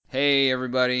Hey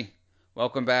everybody,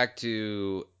 welcome back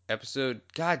to episode.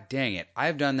 God dang it,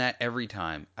 I've done that every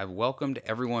time. I've welcomed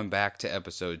everyone back to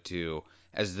episode 2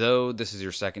 as though this is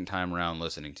your second time around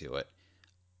listening to it.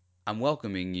 I'm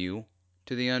welcoming you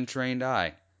to The Untrained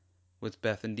Eye with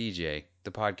Beth and DJ,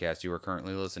 the podcast you are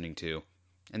currently listening to.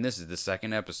 And this is the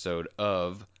second episode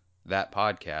of that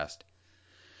podcast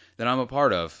that I'm a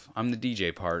part of. I'm the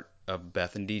DJ part of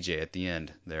Beth and DJ at the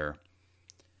end there.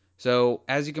 So,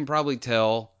 as you can probably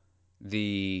tell,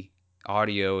 the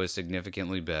audio is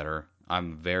significantly better.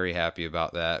 I'm very happy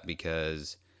about that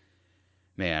because,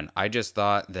 man, I just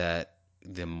thought that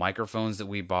the microphones that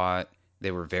we bought,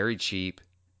 they were very cheap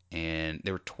and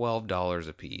they were $12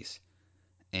 a piece.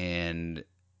 And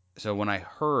so when I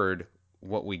heard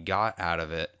what we got out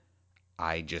of it,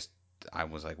 I just I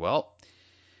was like, well,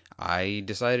 I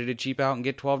decided to cheap out and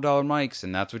get $12 mics,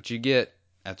 and that's what you get.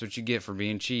 That's what you get for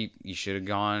being cheap. You should have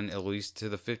gone at least to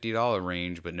the $50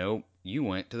 range, but nope, you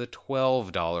went to the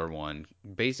 $12 one.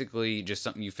 Basically, just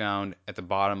something you found at the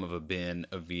bottom of a bin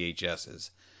of VHSs.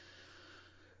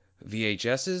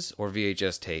 VHSs or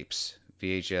VHS tapes?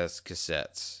 VHS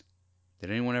cassettes. Did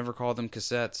anyone ever call them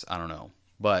cassettes? I don't know.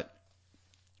 But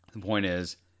the point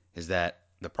is that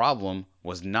the problem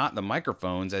was not the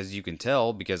microphones, as you can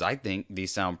tell, because I think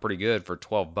these sound pretty good for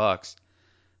 12 bucks.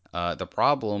 The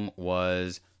problem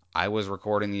was I was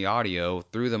recording the audio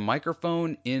through the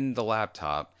microphone in the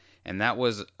laptop, and that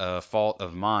was a fault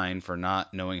of mine for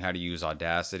not knowing how to use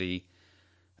Audacity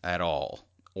at all,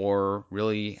 or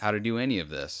really how to do any of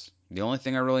this. The only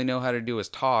thing I really know how to do is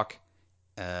talk.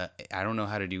 I don't know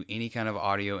how to do any kind of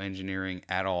audio engineering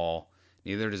at all.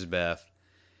 Neither does Beth.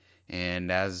 And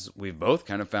as we've both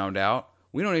kind of found out,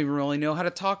 we don't even really know how to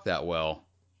talk that well.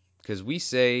 Because we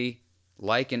say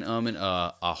like and and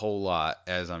a whole lot,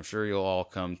 as I'm sure you'll all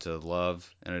come to love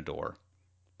and adore.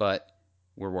 But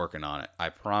we're working on it. I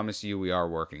promise you we are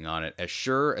working on it. As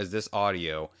sure as this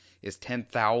audio is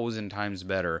 10,000 times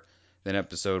better than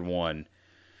episode 1,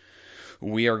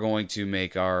 we are going to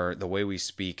make the way we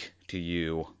speak to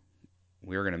you,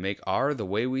 we are going to make the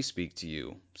way we speak to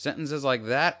you. Sentences like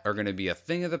that are going to be a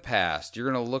thing of the past.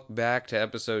 You're going to look back to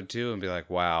episode 2 and be like,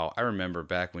 wow, I remember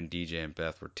back when DJ and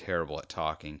Beth were terrible at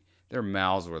talking. Their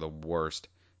mouths were the worst.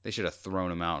 They should have thrown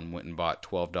them out and went and bought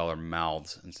 $12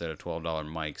 mouths instead of $12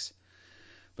 mics.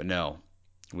 But no,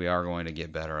 we are going to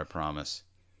get better, I promise.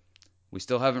 We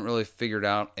still haven't really figured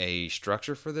out a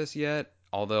structure for this yet,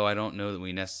 although I don't know that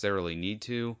we necessarily need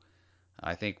to.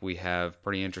 I think we have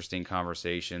pretty interesting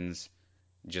conversations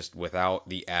just without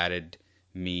the added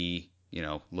me,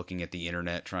 looking at the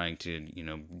internet trying to,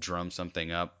 drum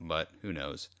something up, but who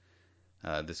knows?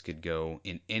 This could go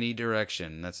in any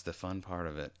direction. That's the fun part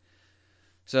of it.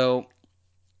 So,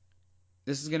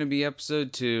 this is going to be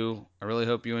episode 2. I really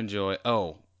hope you enjoy.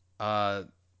 Oh, the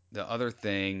other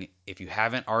thing, if you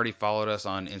haven't already followed us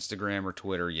on Instagram or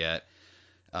Twitter yet,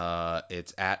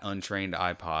 it's at Untrained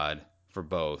iPod for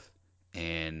both.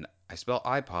 And I spell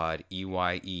iPod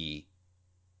EYEPOD.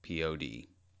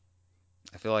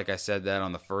 I feel like I said that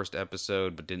on the first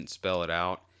episode but didn't spell it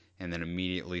out, and then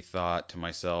immediately thought to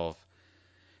myself,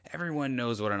 everyone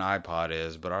knows what an iPod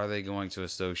is, but are they going to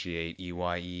associate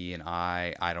EYE and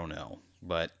I? I don't know.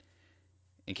 But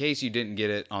in case you didn't get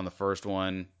it on the first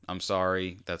one, I'm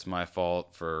sorry. That's my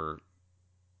fault for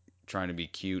trying to be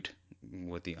cute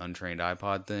with the untrained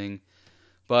iPod thing.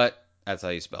 But that's how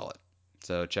you spell it.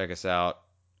 So check us out.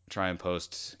 Try and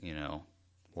post,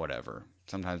 whatever.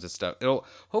 Sometimes it's stuff.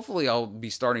 Hopefully I'll be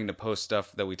starting to post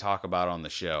stuff that we talk about on the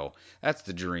show. That's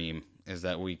the dream, is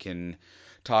that we can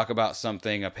talk about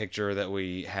something, a picture that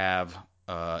we have.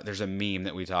 There's a meme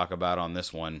that we talk about on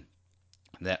this one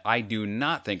that I do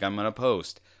not think I'm going to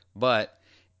post. But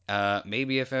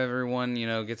maybe if everyone,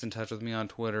 gets in touch with me on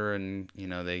Twitter and,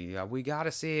 we got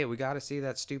to see it. We got to see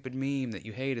that stupid meme that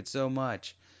you hated so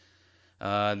much.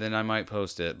 Then I might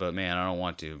post it. But man, I don't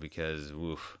want to because,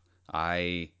 oof,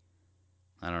 I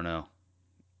don't know.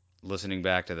 Listening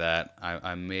back to that,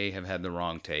 I may have had the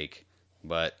wrong take,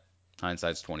 but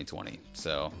hindsight's 2020.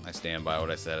 So I stand by what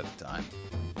I said at the time.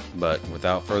 But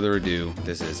without further ado,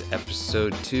 this is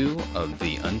episode 2 of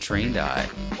The Untrained Eye.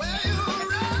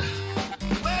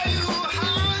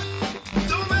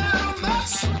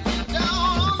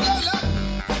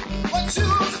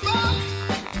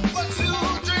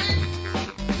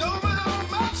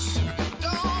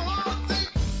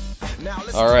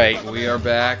 All right, we are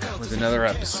back with another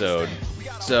episode.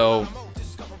 So,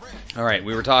 all right,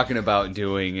 we were talking about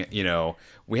doing,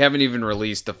 we haven't even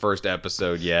released the first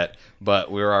episode yet,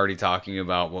 but we were already talking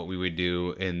about what we would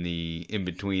do in the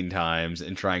in-between times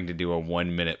and trying to do a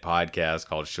 1-minute podcast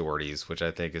called Shorties, which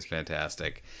I think is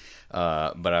fantastic.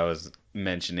 But I was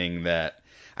mentioning that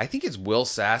I think it's Will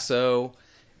Sasso,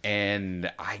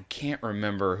 and I can't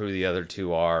remember who the other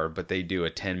two are, but they do a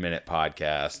 10-minute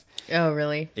podcast. Oh,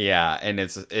 really? Yeah, and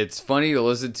it's funny to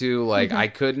listen to. Like I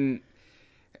couldn't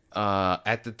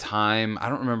at the time, I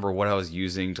don't remember what I was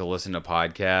using to listen to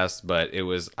podcasts, but it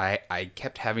was I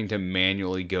kept having to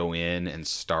manually go in and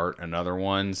start another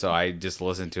one, so I just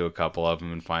listened to a couple of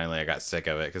them, and finally I got sick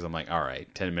of it because I'm like, all right,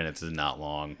 10 minutes is not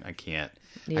long. I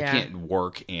Yeah. can't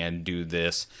work and do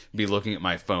this, be looking at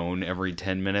my phone every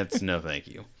 10 minutes. No, thank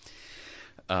you.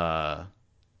 Uh,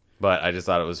 but I just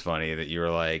thought it was funny that you were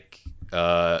like,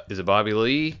 is it Bobby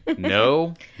Lee?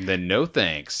 No? Then no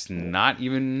thanks. Not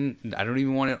even, I don't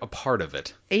even want a part of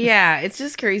it. Yeah, it's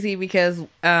just crazy because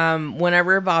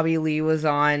whenever Bobby Lee was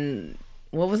on,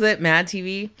 what was it, Mad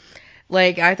TV?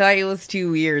 Like, I thought it was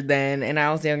too weird then, and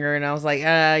I was younger, and I was like,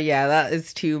 yeah, that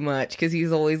is too much, because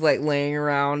he's always, like, laying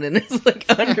around in his, like,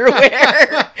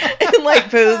 underwear, and,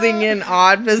 like, posing in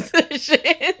odd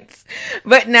positions.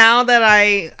 But now that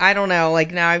I don't know,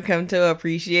 like, now I've come to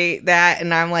appreciate that,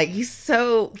 and I'm like, he's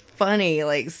so funny,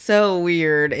 like, so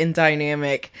weird and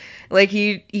dynamic. Like,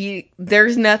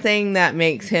 there's nothing that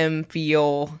makes him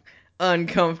feel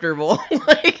uncomfortable.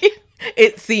 Like,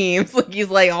 it seems like he's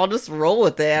like, I'll just roll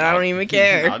with it. I don't even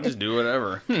care. I'll just do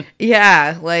whatever.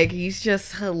 Yeah, like he's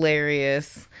just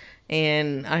hilarious.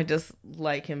 And I just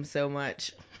like him so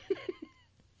much.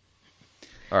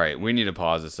 All right, we need to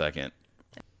pause a second.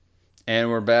 And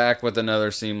we're back with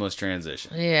another seamless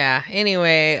transition. Yeah.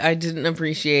 Anyway, I didn't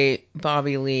appreciate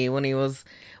Bobby Lee when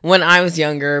I was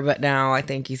younger, but now I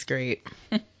think he's great.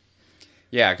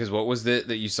 Yeah, because what was it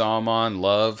that you saw him on?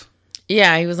 Love?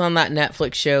 Yeah, he was on that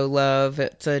Netflix show, Love.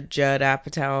 It's a Judd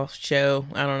Apatow show.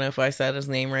 I don't know if I said his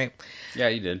name right. Yeah,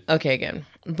 you did. Okay, good.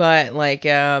 But like,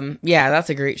 yeah, that's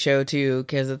a great show too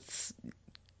because it's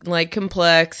like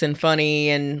complex and funny,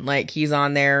 and like he's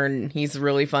on there and he's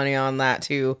really funny on that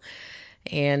too.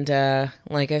 And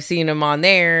like I've seen him on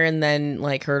there, and then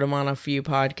like heard him on a few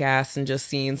podcasts, and just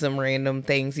seen some random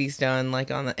things he's done like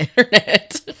on the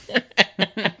internet.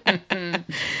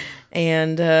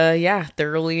 And yeah,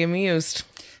 thoroughly amused.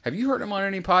 Have you heard him on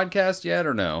any podcast yet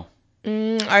or no?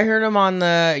 I heard him on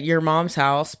the Your Mom's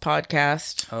House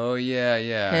podcast. Oh, yeah,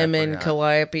 yeah. I Him and forgot.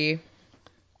 Calliope.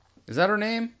 Is that her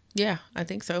name? Yeah, I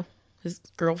think so. His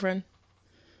girlfriend.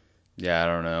 Yeah, I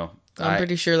don't know. I'm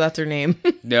pretty sure that's her name.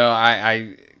 No,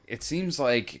 it seems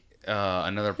like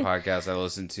another podcast I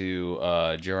listened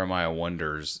to, Jeremiah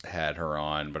Wonders had her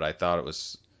on, but I thought it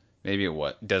was maybe it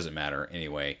what doesn't matter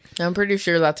anyway. I'm pretty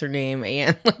sure that's her name,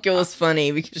 and like it was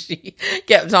funny because she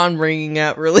kept on bringing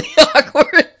up really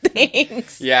awkward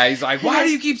things. Yeah, he's like, why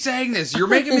do you keep saying this? You're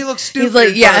making me look stupid He's like,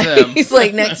 in front of them. he's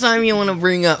like, next time you want to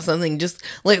bring up something, just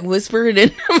like whisper it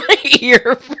into my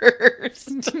ear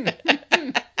first.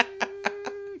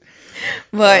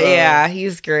 But yeah,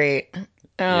 he's great.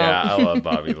 Yeah, I love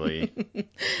Bobby Lee.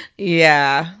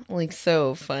 Yeah, like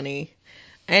so funny.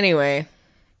 Anyway,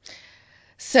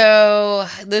 so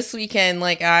this weekend,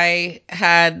 like I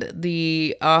had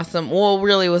the awesome, well, it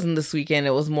really wasn't this weekend.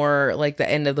 It was more like the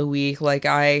end of the week. Like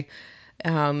I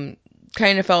kind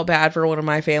of felt bad for one of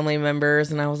my family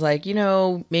members, and I was like,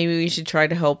 maybe we should try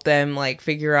to help them like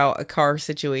figure out a car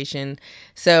situation.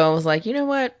 So I was like, you know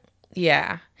what?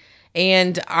 Yeah.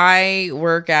 And I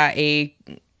work at a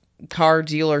car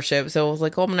dealership, so I was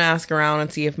like, well, I'm gonna ask around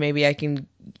and see if maybe I can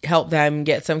help them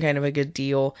get some kind of a good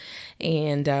deal.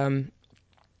 And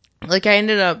like I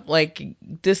ended up like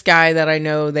this guy that I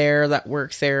know there that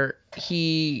works there,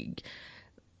 he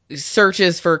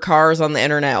searches for cars on the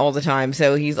internet all the time,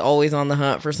 so he's always on the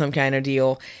hunt for some kind of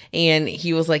deal. And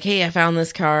he was like, hey, I found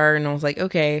this car, and I was like,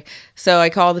 okay. So I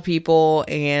called the people,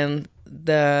 and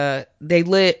they're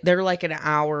like an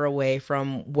hour away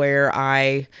from where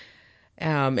I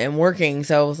am working.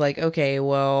 So I was like, okay,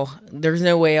 well, there's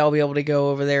no way I'll be able to go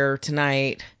over there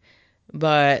tonight.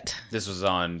 But This was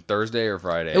on Thursday or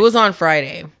Friday? it was on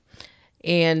Friday.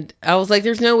 And I was like,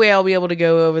 there's no way I'll be able to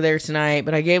go over there tonight.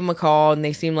 But I gave them a call, and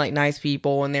they seemed like nice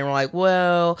people. And they were like,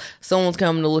 well, someone's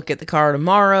coming to look at the car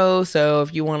tomorrow. So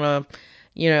if you want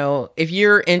to, if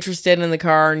you're interested in the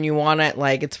car and you want it,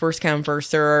 like, it's first come, first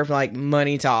serve, like,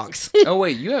 money talks. Oh,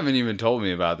 wait, you haven't even told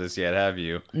me about this yet, have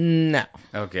you? No.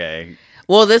 Okay.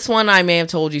 Well, this one I may have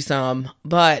told you some.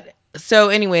 But so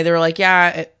anyway, they were like,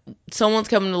 yeah, someone's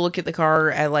coming to look at the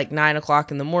car at like 9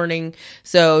 o'clock in the morning.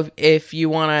 So if you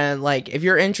want to, like, if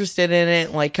you're interested in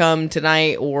it, like, come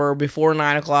tonight or before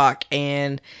 9 o'clock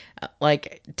and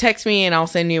like text me and I'll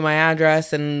send you my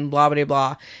address and blah blah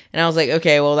blah. And I was like,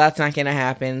 okay, well, that's not gonna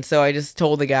happen. So I just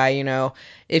told the guy,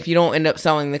 if you don't end up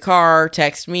selling the car,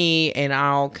 text me and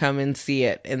I'll come and see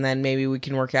it, and then maybe we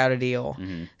can work out a deal.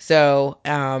 Mm-hmm. So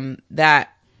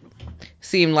that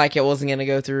seemed like it wasn't gonna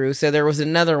go through. So there was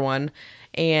another one,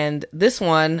 and this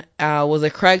one was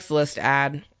a Craigslist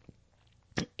ad,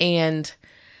 and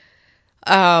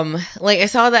like I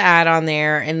saw the ad on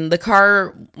there, and the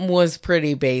car was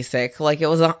pretty basic. Like it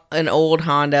was an old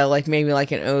Honda, like maybe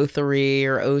like an '03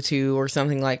 or '02 or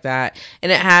something like that.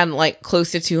 And it had like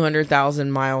close to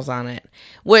 200,000 miles on it,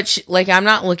 which, like, I'm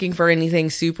not looking for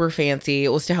anything super fancy. It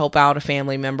was to help out a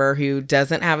family member who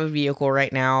doesn't have a vehicle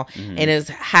right now and is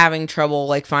having trouble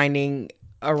like finding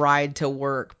a ride to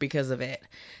work because of it.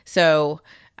 So,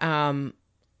 I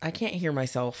can't hear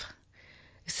myself.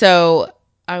 So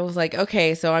I was like,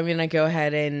 okay, so I'm gonna go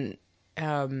ahead and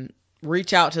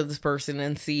reach out to this person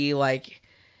and see, like,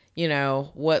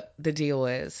 what the deal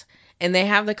is. And they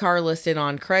have the car listed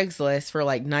on Craigslist for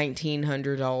like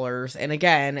 $1,900. And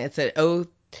again, it's an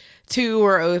 '02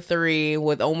 or '03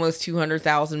 with almost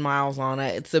 200,000 miles on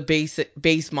it. It's a base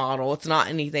model. It's not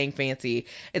anything fancy.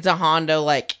 It's a Honda,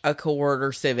 like Accord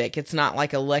or Civic. It's not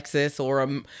like a Lexus or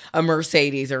a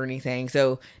Mercedes or anything.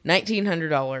 So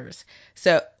 $1,900.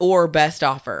 So, or best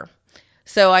offer.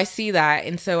 So I see that,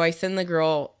 and so I send the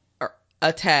girl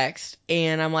a text,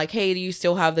 and I'm like, hey, do you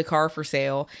still have the car for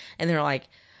sale? And they're like,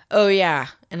 oh yeah.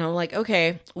 And I'm like,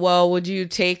 okay, well, would you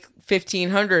take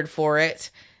 1,500 for it?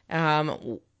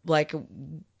 Like,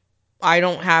 I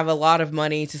don't have a lot of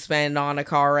money to spend on a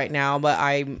car right now, but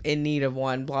I'm in need of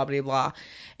one, blah, blah, blah.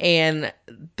 And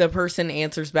the person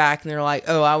answers back and they're like,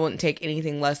 oh, I wouldn't take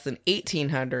anything less than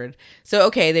 1,800. So,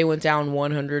 okay, they went down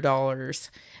 $100.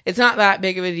 It's not that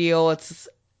big of a deal. It's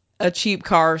a cheap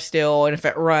car still. And if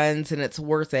it runs and it's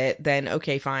worth it, then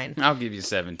okay, fine. I'll give you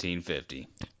 $1,750.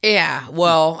 Yeah.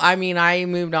 Well, I mean, I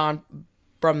moved on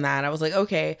from that. I was like,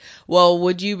 okay, well,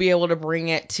 would you be able to bring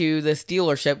it to this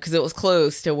dealership? Because it was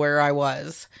close to where I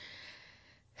was.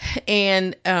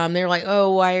 And they're like,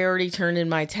 oh, I already turned in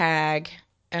my tag.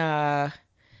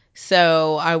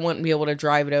 So I wouldn't be able to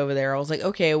drive it over there. I was like,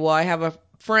 okay, well, I have a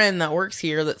friend that works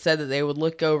here that said that they would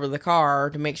look over the car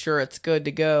to make sure it's good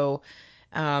to go.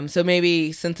 So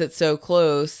maybe since it's so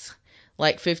close,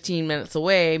 like 15 minutes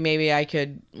away, maybe I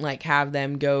could like have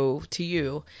them go to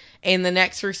you. And the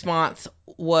next response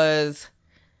was,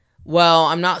 well,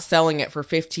 I'm not selling it for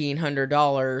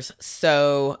 $1,500.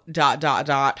 So dot, dot,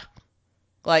 dot.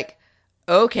 Like,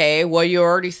 okay, well, you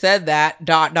already said that,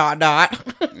 dot, dot, dot.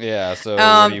 Yeah, so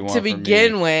what do you want To from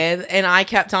begin me? with, and I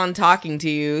kept on talking to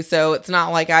you, so it's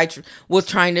not like I was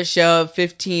trying to shove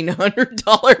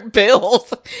 $1,500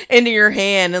 bills into your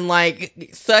hand and like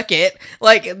suck it.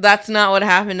 Like, that's not what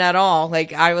happened at all.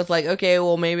 Like, I was like, okay,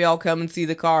 well, maybe I'll come and see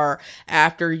the car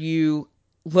after you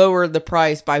lowered the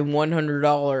price by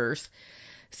 $100.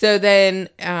 So then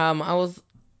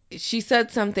she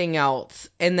said something else,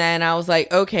 and then I was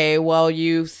like, okay, well,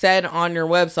 you said on your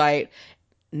website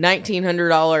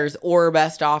 $1,900 or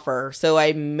best offer. So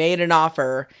I made an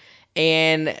offer,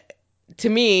 and to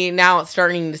me now it's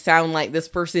starting to sound like this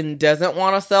person doesn't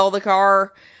want to sell the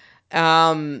car.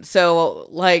 So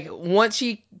like once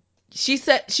she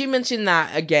mentioned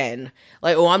that again,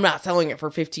 like, oh, I'm not selling it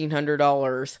for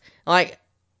 $1,500. Like,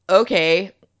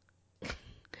 okay,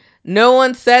 no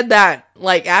one said that.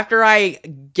 Like, after I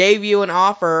gave you an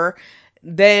offer,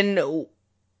 then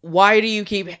why do you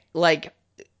keep like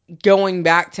going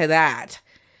back to that?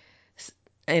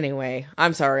 Anyway,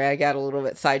 I'm sorry, I got a little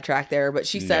bit sidetracked there, but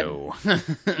she said, No.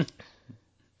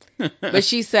 what did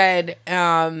she say?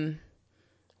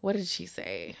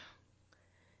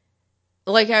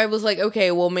 Like, I was like,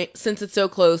 okay, well, since it's so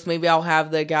close, maybe I'll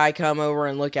have the guy come over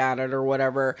and look at it or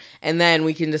whatever, and then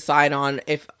we can decide on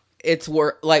if it's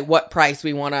worth, like, what price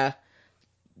we want to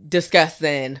discuss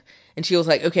then. And she was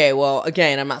like, okay, well,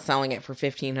 again, I'm not selling it for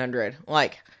 1,500.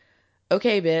 Like,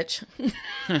 okay, bitch.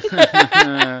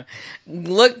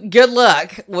 Good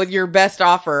luck with your best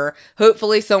offer.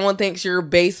 Hopefully someone thinks your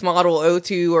base model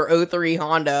 '02 or '03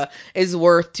 Honda is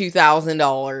worth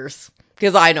 $2,000,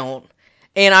 because I don't.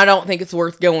 And I don't think it's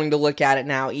worth going to look at it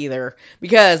now either,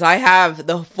 because I have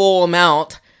the full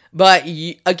amount. But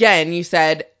again, you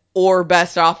said or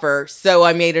best offer, so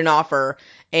I made an offer,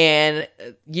 and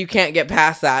you can't get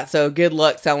past that. So good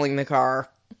luck selling the car.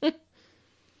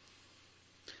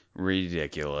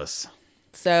 Ridiculous.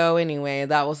 So anyway,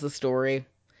 that was the story.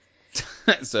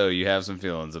 So you have some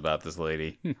feelings about this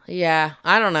lady. Yeah,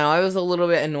 I don't know. I was a little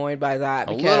bit annoyed by that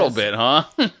A little because, bit, huh?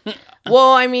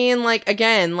 well, I mean, like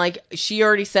again, like she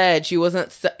already said she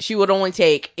would only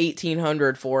take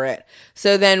 1,800 for it.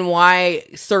 So then why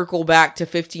circle back to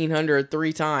 1,500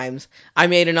 three times? I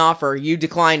made an offer, you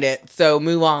declined it, so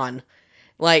move on.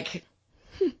 Like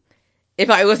if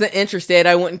I wasn't interested,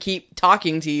 I wouldn't keep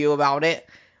talking to you about it.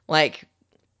 Like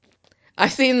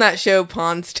I've seen that show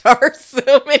Pawn Stars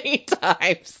so many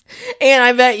times. And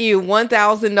I bet you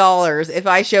 $1,000 if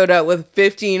I showed up with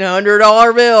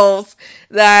 $1,500 bills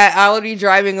that I would be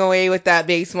driving away with that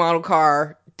base model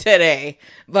car today.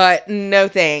 But no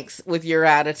thanks with your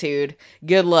attitude.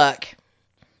 Good luck.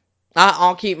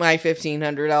 I'll keep my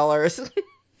 $1,500.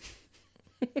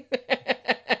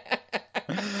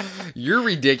 You're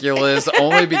ridiculous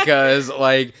only because,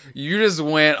 like, you just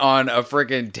went on a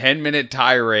freaking 10-minute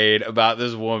tirade about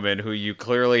this woman who you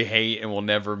clearly hate and will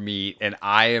never meet. And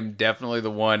I am definitely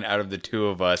the one out of the two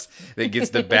of us that gets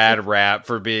the bad rap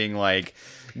for being, like,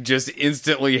 just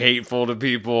instantly hateful to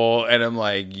people. And I'm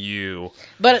like,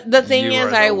 But the thing you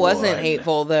is, are I the wasn't one.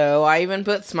 hateful though. I even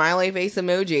put smiley face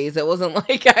emojis. It wasn't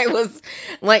like I was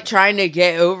like trying to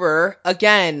get over.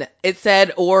 Again, it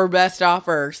said or best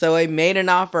offer, so I made an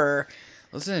offer.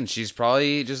 Listen, she's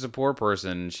probably just a poor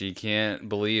person. She can't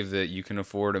believe that you can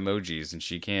afford emojis, and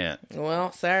she can't.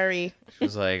 Well, sorry. She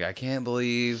was like, I can't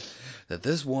believe that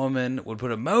this woman would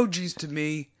put emojis to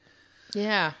me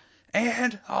Yeah.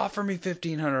 and offer me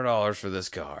 $1,500 for this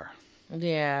car.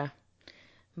 Yeah.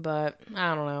 But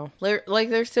I don't know.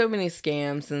 There's so many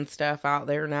scams and stuff out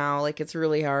there now. Like it's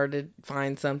really hard to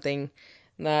find something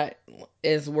that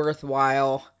is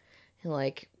worthwhile.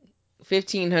 Like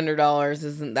 $1,500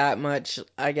 isn't that much,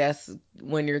 I guess,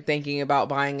 when you're thinking about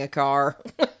buying a car.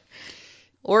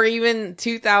 Or even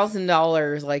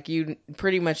 $2,000. Like you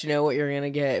pretty much know what you're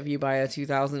gonna get if you buy a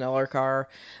 $2,000 car.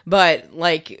 But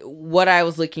like what I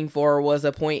was looking for was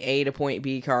a point A to point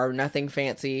B car, nothing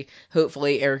fancy.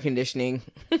 Hopefully air conditioning.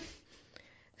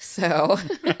 So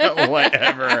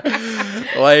Whatever.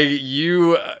 Like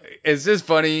you, it's just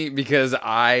funny because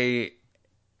I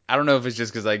don't know if it's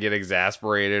just because I get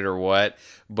exasperated or what,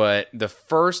 but the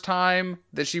first time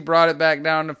that she brought it back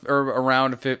down to, or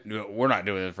around to 50, we're not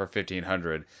doing it for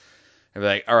 1,500. I'd be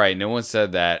like, all right, no one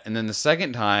said that. And then the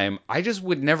second time, I just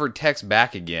would never text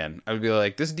back again. I would be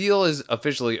like, this deal is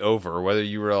officially over, whether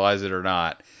you realize it or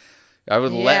not. I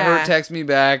would let her yeah, text me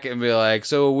back and be like,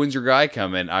 so when's your guy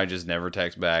coming? I just never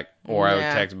text back. Or I would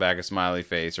yeah. text back a smiley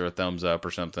face or a thumbs up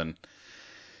or something.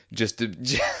 Just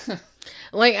to.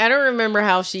 Like I don't remember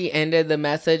how she ended the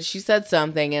message. She said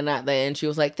something, and at the end she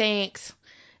was like, "Thanks,"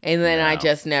 and then I No.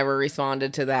 just never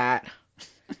responded to that.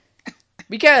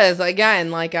 Because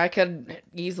again, like I could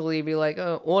easily be like,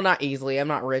 oh, well, not easily. I'm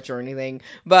not rich or anything,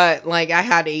 but like I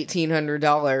had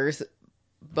 $1,800.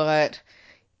 But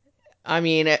I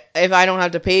mean, if I don't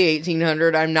have to pay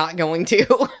 1,800, I'm not going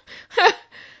to.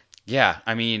 Yeah,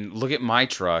 I mean, look at my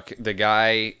truck. The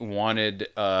guy wanted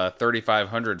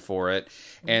 3,500 for it,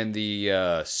 and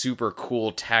the super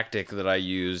cool tactic that I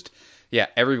used. Yeah,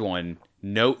 everyone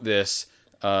note this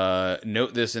in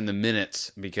the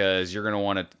minutes because you're gonna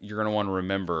want to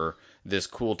remember this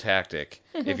cool tactic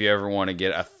if you ever want to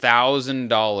get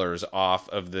 $1,000 off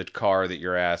of the car that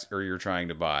you're trying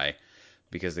to buy.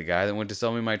 Because the guy that went to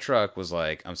sell me my truck was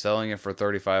like, I'm selling it for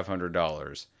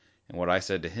 $3,500, and what I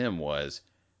said to him was,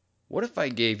 what if I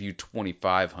gave you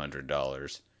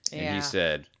 $2,500? And he Yeah,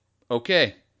 said,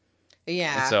 okay. And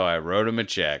yeah. so I wrote him a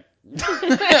check.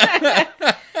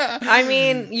 I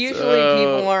mean, usually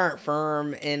people So, aren't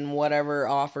firm in whatever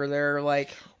offer they're like.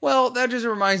 well, that just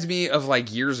reminds me of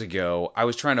like years ago. I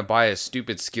was trying to buy a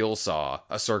stupid skill saw,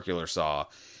 a circular saw,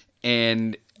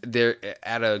 and there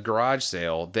at a garage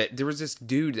sale that there was this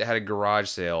dude that had a garage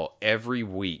sale every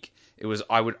week.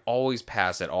 I would always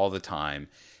pass it all the time.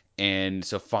 And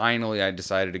so finally I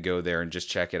decided to go there and just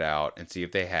check it out and see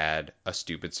if they had a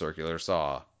stupid circular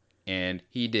saw. And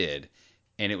he did.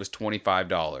 And it was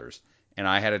 $25. And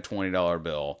I had a $20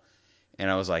 bill.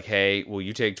 And I was like, hey, will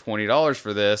you take $20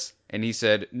 for this? And he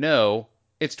said, no,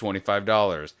 it's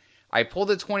 $25. I pulled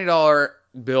the $20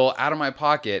 bill out of my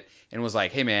pocket and was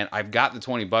like, hey, man, I've got the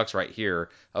 20 bucks right here.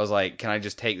 I was like, can I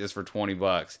just take this for 20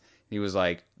 bucks? He was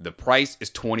like, the price is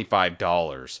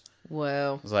 $25.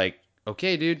 Whoa. I was like,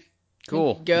 okay, dude,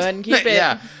 cool. Go ahead and keep it.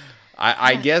 Yeah.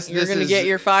 I guess You're this gonna is get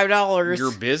your your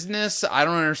 $5. business. I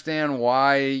don't understand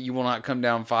why you will not come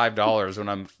down $5 when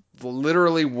I'm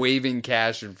literally waving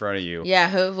cash in front of you. Yeah,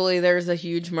 hopefully there's a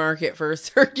huge market for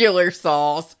circular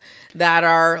saws that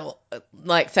are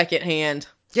like secondhand.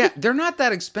 Yeah, they're not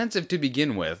that expensive to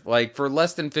begin with. Like for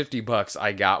less than $50,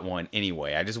 I got one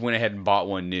anyway. I just went ahead and bought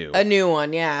one new. A new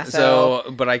one, yeah. So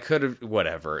So, but I could have,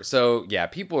 whatever. So, yeah,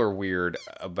 people are weird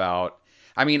about.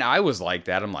 I mean, I was like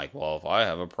that. I'm like, well, if I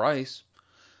have a price,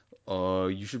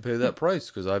 you should pay that price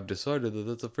because I've decided that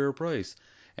that's a fair price.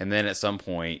 And then at some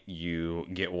point, you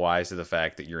get wise to the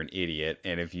fact that you're an idiot,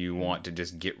 and if you want to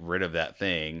just get rid of that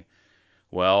thing,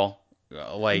 well, do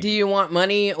like you want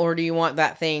money or do you want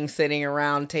that thing sitting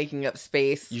around taking up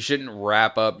space? you shouldn't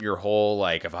wrap up your whole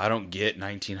like if I don't get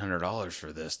 $1,900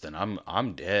 for this, then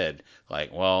I'm dead.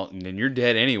 Like, well, then you're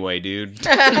dead anyway, dude.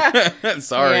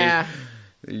 Sorry. Yeah.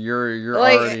 You're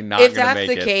already Like not if gonna that's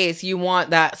make the it. case, you want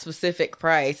that specific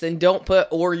price and don't put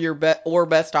or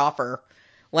best offer.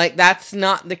 Like that's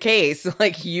not the case.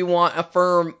 Like you want a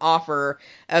firm offer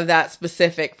of that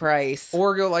specific price.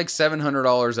 Or go like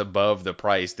 $700 above the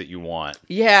price that you want.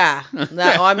 Yeah.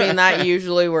 That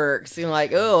usually works. You're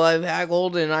like, "Oh, I've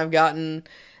haggled and I've gotten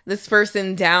this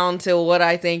person down to what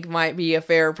I think might be a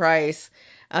fair price.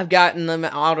 I've gotten them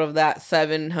out of that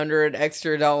 700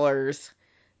 extra dollars."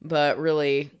 But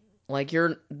really, like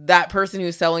that person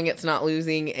who's selling it's not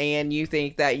losing and you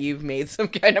think that you've made some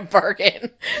kind of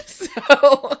bargain.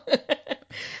 So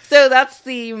so that's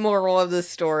the moral of the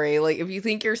story. Like if you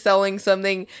think you're selling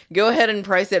something, go ahead and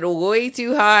price it way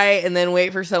too high and then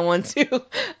wait for someone to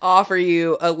offer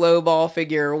you a low ball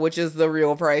figure, which is the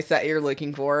real price that you're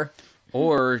looking for.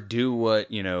 Or do what,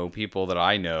 people that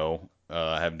I know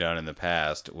have done in the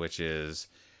past, which is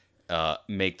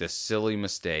make the silly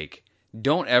mistake.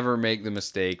 Don't ever make the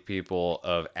mistake, people,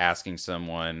 of asking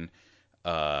someone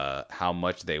how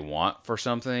much they want for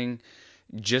something.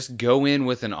 Just go in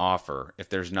with an offer if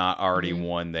there's not already Mhm.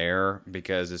 one there,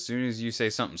 because as soon as you say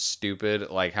something stupid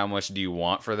like how much do you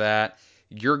want for that,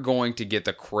 you're going to get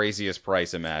the craziest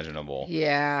price imaginable.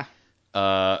 Yeah.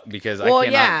 Because I Well,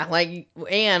 cannot. yeah, like,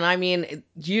 and I mean,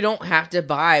 you don't have to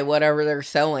buy whatever they're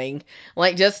selling.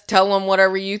 Like, just tell them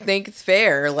whatever you think is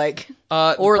fair, like,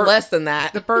 The or less than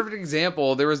that. the perfect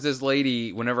example. There was this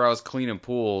lady whenever I was cleaning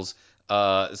pools.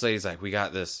 This lady's like, we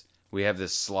have this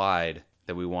slide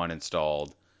that we want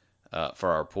installed for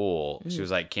our pool. She Mm.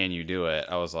 was like, can you do it?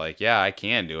 I was like, yeah, I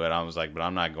can do it. I was like, but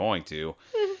I'm not going to.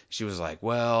 She was like,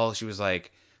 well, she was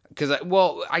like,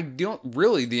 I don't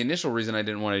really, the initial reason I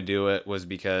didn't want to do it was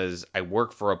because I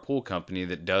work for a pool company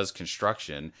that does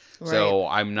construction. Right. So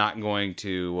I'm not going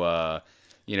to,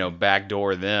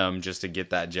 backdoor them just to get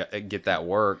that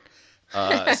work.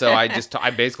 So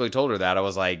I basically told her that I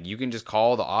was like, you can just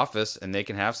call the office and they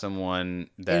can have someone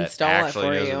that Install it actually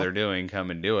for knows what you. they're doing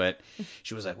come and do it.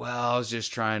 She was like, well, I was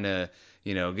just trying to,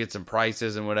 get some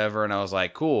prices and whatever. And I was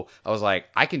like, cool. I was like,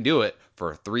 I can do it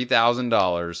for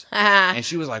 $3,000. And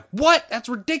she was like, what? That's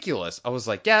ridiculous. I was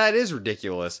like, yeah, that is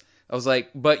ridiculous. I was like,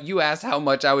 but you asked how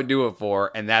much I would do it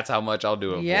for, and that's how much I'll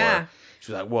do it for. Yeah.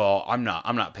 She was like, well, I'm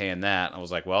not paying that. I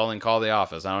was like, well, then call the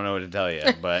office. I don't know what to tell you,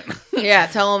 but Yeah,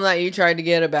 tell them that you tried to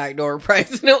get a backdoor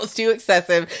price and it was too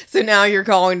excessive, so now you're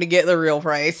calling to get the real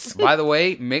price. by the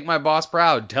way, make my boss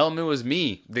proud. Tell him it was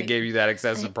me that gave you that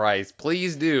excessive price.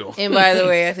 Please do. And by the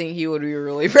way, I think he would be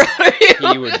really proud of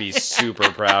He you. would be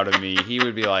super proud of me. He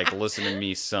would be like, listen to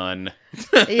me, son.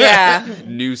 Yeah.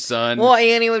 New son. Well,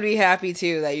 Annie would be happy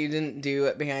too that you didn't do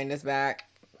it behind his back.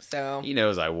 So. He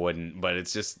knows I wouldn't, but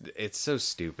it's so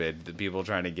stupid. The people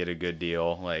trying to get a good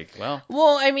deal. Like, well,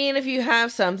 Well, I mean, if you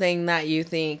have something that you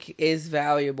think is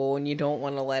valuable and you don't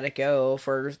want to let it go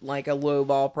for like a low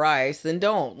ball price, then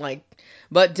don't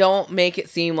but don't make it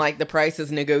seem like the price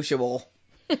is negotiable.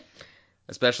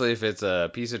 especially if it's a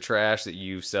piece of trash that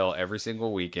you sell every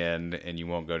single weekend and you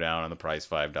won't go down on the price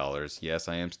 $5. Yes,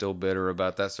 I am still bitter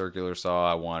about that circular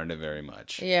saw. I wanted it very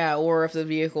much. Yeah, or if the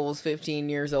vehicle is 15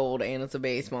 years old and it's a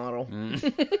base model.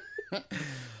 Mm.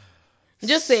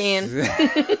 Just saying.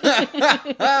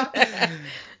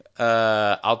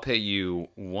 I'll pay you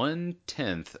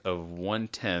 1/10 of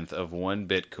 1/10 of one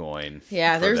Bitcoin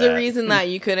Yeah, for there's a that. reason that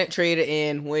you couldn't trade it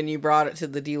in when you brought it to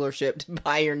the dealership to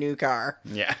buy your new car.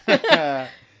 Yeah.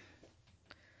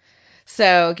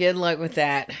 So, good luck with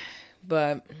that.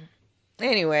 But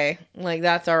anyway, like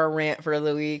that's our rant for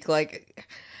the week. Like,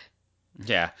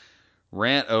 Yeah.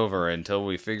 Rant over until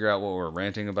we figure out what we're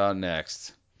ranting about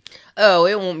next. oh,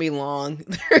 it won't be long.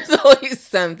 There's always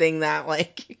something that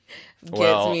gets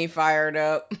Well, me fired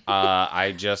up.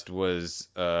 I just was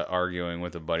arguing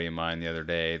with a buddy of mine the other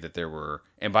day that there were,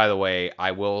 and by the way,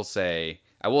 I will say,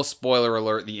 I will spoiler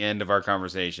alert the end of our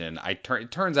conversation.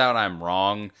 It turns out I'm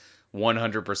wrong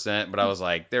 100%, but I was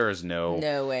like,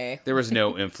 No way. there was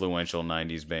no influential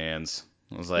 90s bands.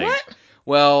 I was like, What?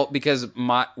 well, because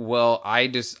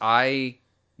I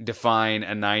define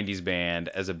a 90s band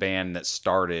as a band that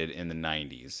started in the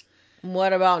 90s.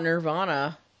 What about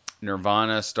Nirvana?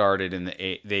 Nirvana started in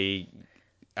the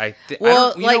I Well,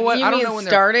 don't, you know like, what? you I don't mean know when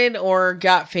they're started or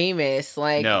got famous?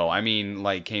 Like, No, I mean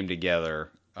like came together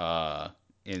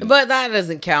in but that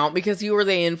doesn't count because who are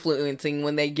they influencing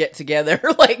when they get together?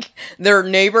 Like, their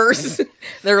neighbors,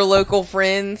 their local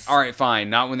friends. All right, fine.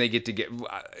 Not when they get to get.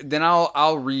 Then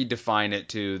I'll redefine it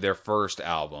to their first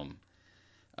album,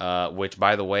 which,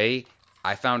 by the way,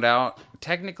 I found out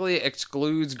technically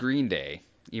excludes Green Day,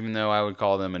 even though I would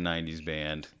call them a '90s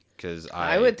band because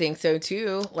I would think so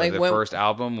too. Like, their when, first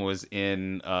album was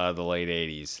in the late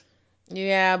 '80s.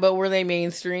 yeah, but were they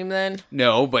mainstream then?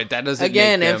 No, but that doesn't make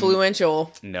Again, them.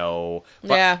 influential. No,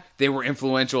 but Yeah. they were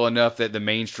influential enough that the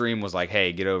mainstream was like,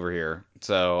 "Hey, get over here."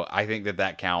 So I think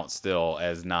that counts still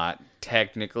as not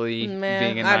technically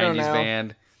being a I don't '90s know.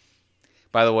 band.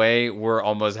 By the way, we're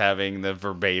almost having the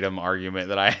verbatim argument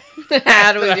that I Had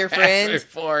that with I your had friends.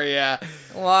 before. Yeah.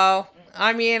 Well,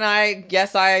 I mean, I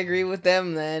guess I agree with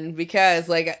them then because,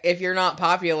 like, if you're not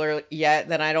popular yet,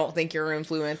 then I don't think you're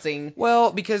influencing.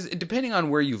 Well, because depending on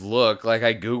where you look, like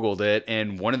I googled it,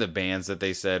 and one of the bands that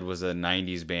they said was a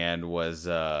 '90s band was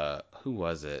who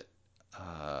was it?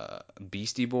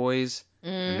 Beastie Boys,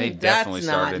 and they That's definitely not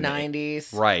started in the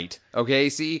 90s. right. Okay,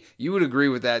 see, you would agree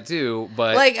with that too,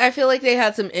 but Like, I feel like they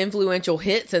had some influential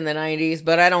hits in the 90s,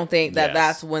 but I don't think that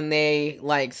that's yes. when they,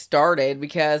 like, started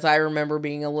because I remember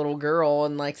being a little girl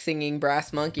and, like, singing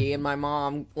Brass Monkey, and my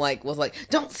mom, like, was like,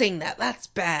 don't sing that, that's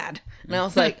bad. And I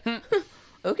was like,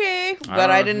 okay, but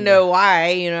I didn't know why,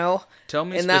 you know. Tell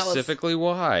me And specifically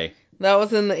why. that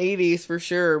was in the 80s for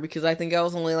sure because I think I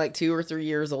was only like 2 or 3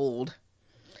 years old.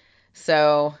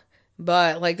 So,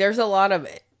 but like there's a lot of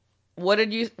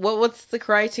what's the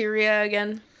criteria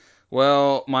again?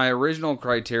 Well, my original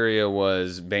criteria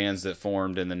was bands that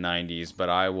formed in the 90s, but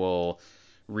I will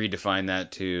redefine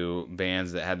that to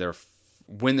bands that had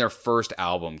when their first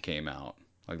album came out,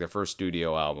 like their first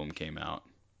studio album came out.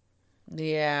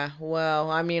 Yeah,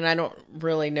 well, I mean, I don't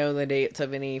really know the dates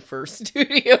of any first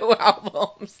studio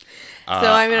albums. So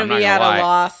I'm going I'm to not be gonna at a lie,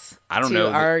 loss I don't to know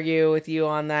argue with you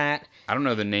on that. I don't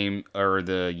know the name or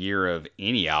the year of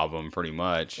any album pretty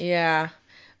much. Yeah.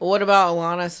 What about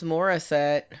Alanis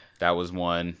Morissette? That was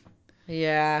one.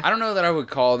 Yeah. I don't know that I would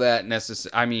call that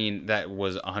necessary. I mean, that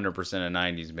was 100% a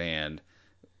 '90s band.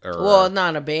 Well, Or,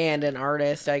 not a band, an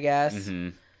artist, I guess. hmm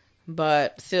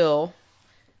But still,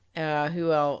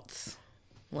 who else?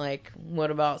 Like,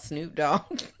 what about Snoop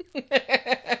Dogg?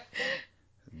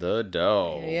 The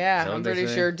Dough. Is Yeah, that I'm what they pretty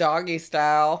say? sure Doggy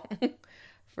Style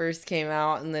first came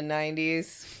out in the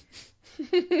 90s.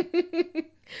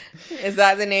 Is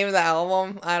that the name of the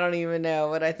album? I don't even know,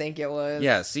 but I think it was.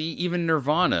 Yeah, see, even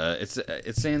Nirvana, it's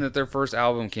saying that their first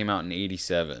album came out in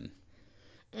 '87.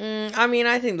 I mean,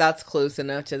 I think that's close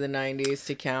enough to the 90s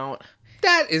to count.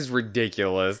 That is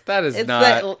ridiculous. That is It's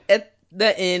not. at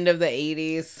the end of the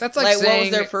 80s. That's like Like, what was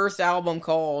saying their first album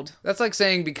called? that's like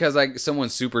saying because like someone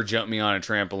super jumped me on a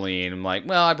trampoline, I'm like,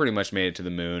 well, I pretty much made it to the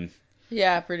moon.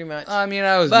 Yeah, pretty much. I mean,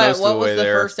 I was But most of the what was way the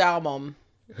there. first album?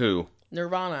 Who?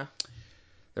 Nirvana.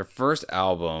 Their first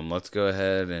album. Let's go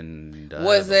ahead and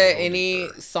Was dive a it little any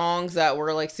deeper. songs that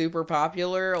were like super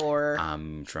popular or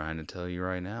I'm trying to tell you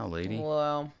right now, lady.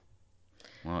 well,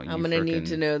 Well, I'm you gonna need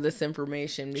to frickin' know this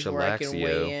information before I can chillaxio.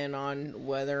 weigh in on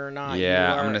whether or not you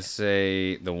Yeah, I'm are. gonna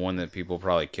say the one that people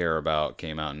probably care about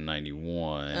came out in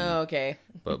 '91, Oh, okay.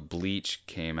 but Bleach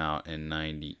came out in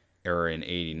 '90 or in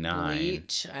 '89.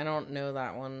 Bleach. I don't know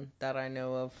that one that I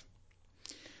know of.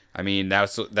 I mean,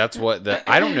 that's what the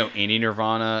I don't know any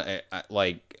Nirvana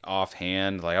like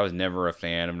offhand. Like I was never a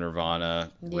fan of Nirvana,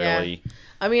 Yeah. really.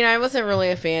 I mean, I wasn't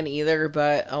really a fan either,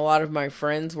 but a lot of my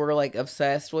friends were like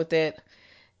obsessed with it,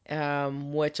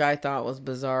 which I thought was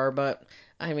bizarre. But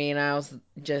I mean, I was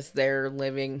just there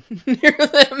living near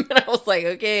them, and I was like,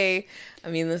 okay. I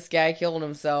mean, this guy killed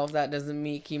himself. That doesn't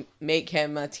make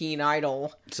him a teen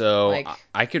idol. So Like,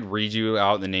 I could read you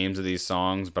out the names of these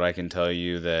songs, but I can tell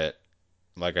you that,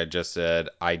 like I just said,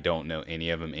 I don't know any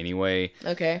of them anyway.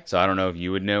 okay. So I don't know if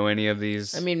you would know any of I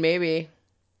these. mean, maybe.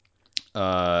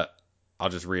 Uh, I'll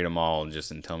just read them all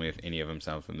and tell me if any of them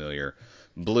sound familiar.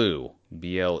 Blue,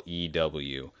 Blew.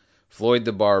 Floyd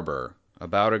the Barber,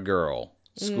 About a Girl,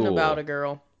 About a School,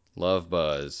 girl. Love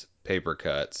Buzz, Paper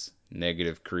Cuts,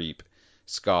 Negative Creep,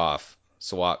 Scoff,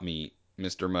 Swap Meet,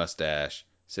 Mr. Mustache,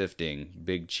 Sifting,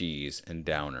 Big Cheese, and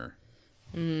Downer.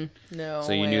 No,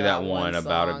 So you only knew that that one, one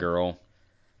About a song. Girl.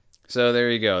 So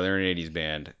there you go. They're an '80s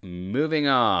band. Moving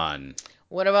on.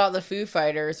 What about the Foo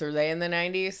Fighters? Were they in the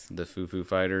 90s? The Foo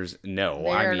Fighters. No, They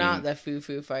I are not mean, the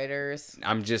Foo Fighters.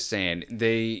 I'm just saying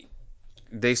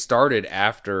they started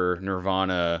after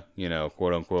Nirvana,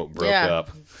 quote unquote, broke Yeah.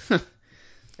 up.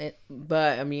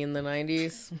 But I mean, the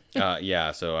 90s.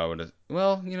 Yeah, so I would have.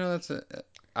 Well,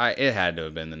 it had to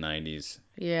have been the 90s,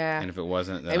 Yeah. and if it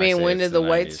wasn't, then I I mean, say when it's did the the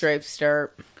White 90s. Stripes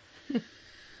start?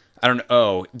 I don't know.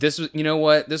 Oh, this was. You know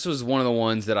what? This was one of the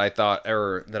ones that I thought,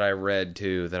 or that I read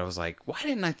too, that I was like, why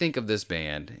didn't I think of this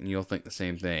band? And you'll think the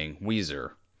same thing. Weezer,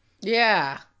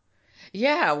 Yeah.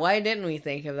 Yeah, why didn't we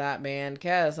think of that band?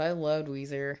 Because I loved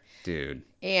Weezer. dude.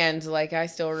 And, like, I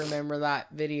still remember that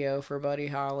video for Buddy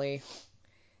Holly.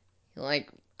 Like,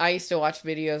 I used to watch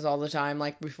videos all the time,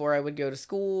 like, before I would go to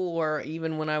school or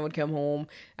even when I would come home.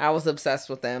 I was obsessed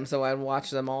with them, so I'd watch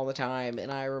them all the time.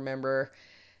 And I remember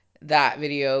that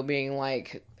video being,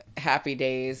 like, happy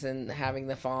days and having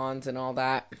the fawns and all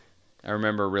that. I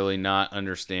remember really not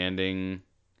understanding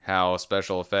how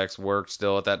special effects worked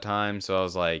still at that time, so I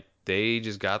was like, they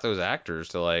just got those actors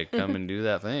to like come and do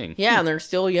that thing. Yeah, and they're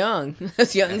still young.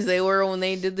 As young Yeah. as they were when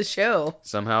they did the show.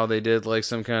 Somehow they did like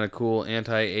some kind of cool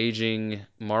anti-aging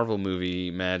Marvel movie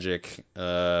magic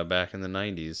back in the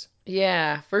 90s.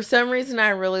 Yeah, for some reason I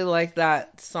really like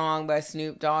that song by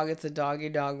Snoop Dogg. It's a Doggy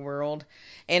Dog World.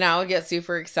 And I would get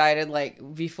super excited like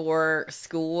before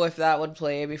school if that would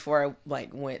play before I like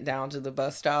went down to the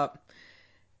bus stop.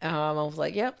 I was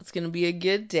like, yep, it's gonna be a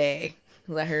good day.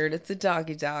 'Cause I heard it's a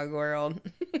Doggy Dog World.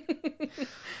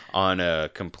 On a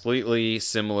completely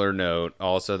similar note,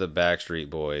 also the Backstreet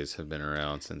Boys have been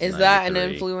around since Is that an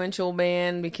 93. influential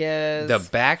band? The Because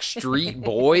Backstreet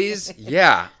Boys?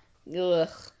 Yeah. ugh.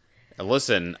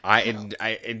 Listen,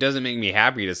 it doesn't make me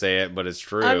happy to say it, but it's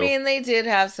true. I mean, they did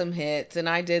have some hits, and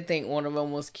I did think one of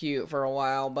them was cute for a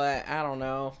while, but I don't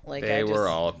know. Like, They I just were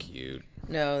all cute.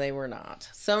 no, they were not.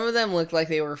 Some of them looked like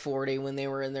they were 40 when they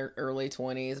were in their early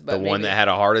 20s, The but one maybe that had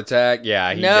a heart attack,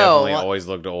 yeah, he no. definitely always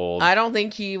looked old. I don't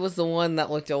think he was the one that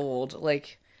looked old.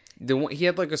 Like He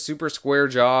had like a super square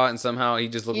jaw, and somehow he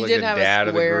just looked he like did the have a dad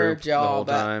of the square group the jaw, whole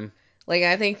but time. like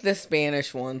I think the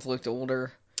Spanish ones looked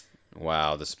older.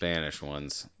 Wow, the Spanish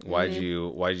ones. Mhm. Why'd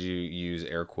you use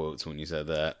air quotes when you said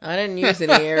that? I didn't use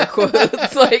any air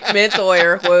quotes, like mental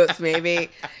air quotes maybe.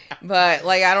 But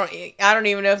like I don't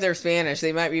even know if they're Spanish.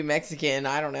 They might be Mexican,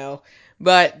 I don't know.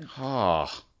 But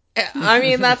Oh. I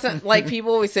mean, that's like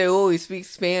people always say, "Oh, he speaks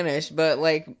Spanish," but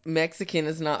like Mexican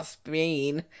is not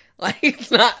Spain. Like it's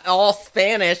not all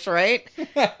Spanish, right?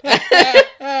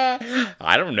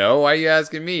 I don't know. Why are you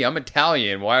asking me? I'm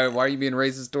Italian. Why are you being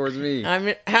racist towards me?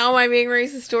 How am I being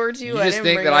racist towards you? You I just didn't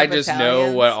think bring that I up just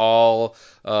Italians. know what all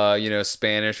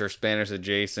Spanish or Spanish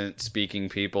adjacent speaking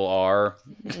people are.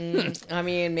 I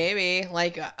mean, maybe.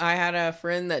 Like I had a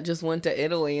friend that just went to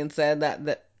Italy and said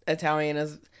that Italian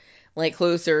is like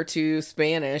closer to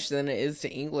Spanish than it is to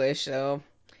English. So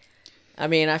I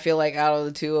mean, I feel like out of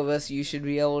the two of us, you should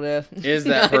be able to Is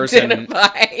that person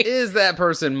identify. is that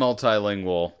person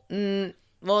multilingual?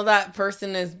 Well, that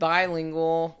person is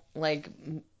bilingual, like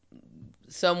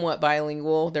somewhat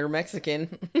bilingual. They're Mexican.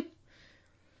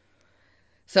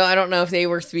 So I don't know if they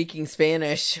were speaking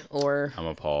Spanish or. I'm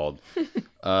appalled.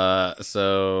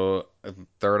 So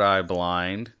Third Eye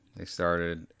Blind. They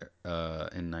started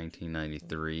in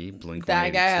 1993. Blink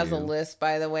That guy has a 182. list,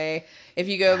 by the way. If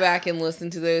you go back and listen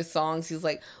to those songs, he's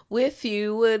like, "With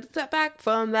you would step back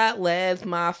from that ledge,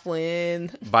 my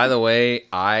friend." By the way,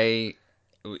 I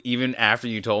even after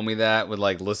you told me that would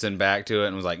like listen back to it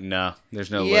and was like, nah,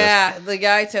 there's no list. Yeah, the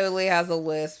guy totally has a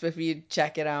list if you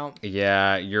check it out.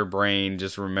 Yeah, your brain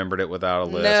just remembered it without a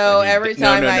list. No, And every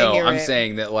time I no. hear I'm it.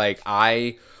 saying that like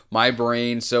my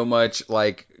brain so much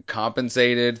like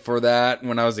compensated for that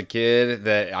when I was a kid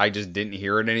that I just didn't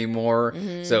hear it anymore.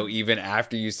 So even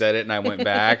after you said it and I went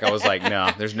back, I was like, no,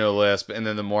 there's no list. And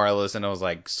then the more I listened, I was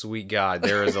like, sweet God,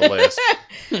 there is a list.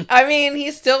 I mean,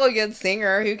 he's still a good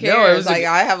singer. Who cares? No, it was like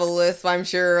I have a list. I'm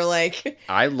sure. Like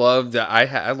I loved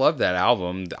I loved that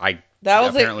album. I that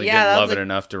was apparently didn't that love was it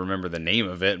enough to remember the name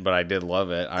of it, but I did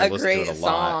love it. I a listened to it great a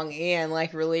lot. song and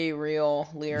like really real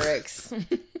lyrics.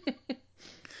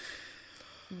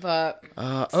 But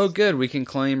Oh, good. We can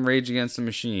claim Rage Against the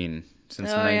Machine since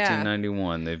oh yeah,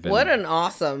 1991. They've been what an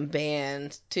awesome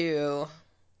band too.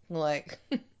 Like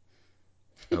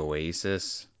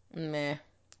Oasis. meh.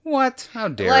 What? How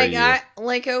dare Like you?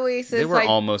 like Oasis. They were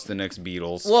almost the next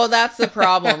Beatles. Well, that's the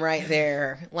problem right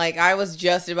there. Like I was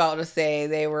just about to say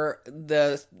they were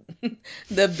the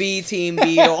B team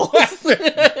Beatles.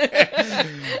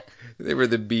 They were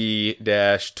the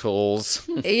B-Tools.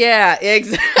 Yeah,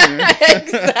 exactly.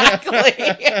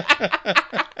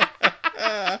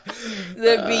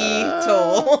 The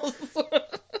Beatles.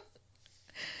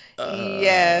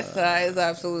 Yes, that is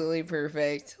absolutely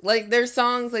perfect. Like, there's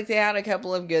songs, like, they had a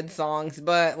couple of good songs,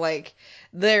 but, like,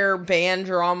 their band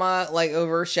drama, like,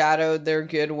 overshadowed their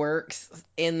good works,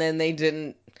 and then they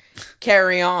didn't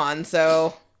carry on,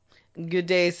 so, good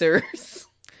day, sirs.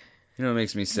 You know what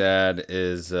makes me sad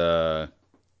is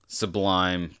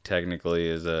Sublime technically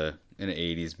is an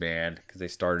 80s band because they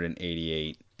started in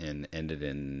 88 and ended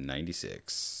in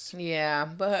 96. Yeah,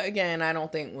 but again, I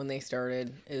don't think when they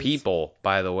started is... People,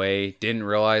 by the way, didn't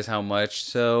realize how much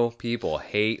so people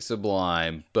hate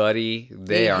Sublime. Buddy,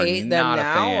 they are hate them not a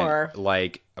now, fan. or...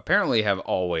 Like, apparently have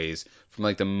always, from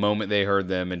like the moment they heard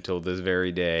them until this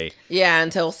very day. Yeah,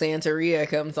 until Santeria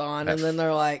comes on, and then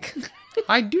they're like...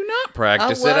 I do not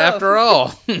practice I it love- after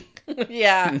all.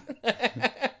 Yeah.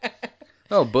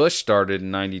 Oh, Bush started in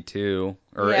 92.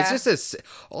 Or Yeah. it's just says,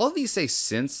 all of these say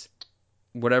since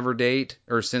whatever date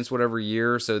or since whatever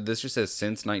year. So this just says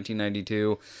since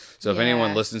 1992. So if anyone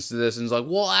Yeah. listens to this and is like,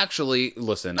 well, actually,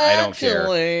 listen, I don't care.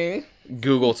 Actually,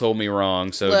 Google told me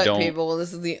wrong, so look, don't. people,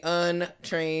 this is the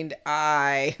untrained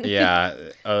eye. Yeah,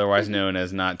 otherwise known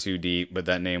as Not Too Deep, but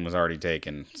that name was already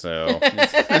taken. So.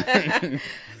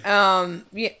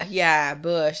 Yeah,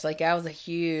 Bush. Like, I was a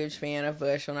huge fan of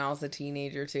Bush when I was a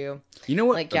teenager too. You know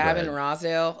what? Like Oh, go Gavin ahead.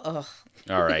 Rossdale. Ugh.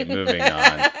 All right, moving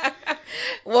on.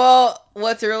 Well,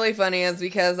 what's really funny is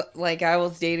because like I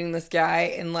was dating this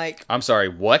guy and like I'm sorry,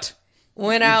 what?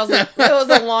 when I was like, it was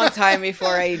a long time before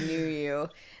I knew you.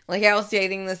 Like I was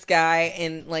dating this guy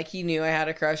and like he knew I had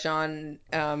a crush on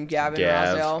Gavin Gav,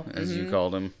 Rossdale. as you Mhm.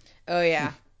 called him. Oh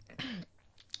yeah.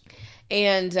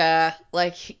 And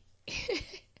like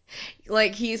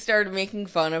like he started making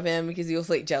fun of him because he was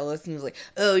like jealous and he was like,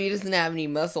 "Oh, he doesn't have any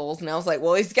muscles." And I was like,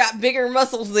 "Well, he's got bigger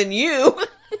muscles than you."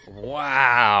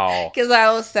 Wow. Because I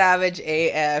was savage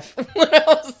AF when I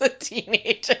was a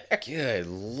teenager. Good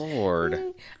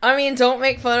lord. I mean, don't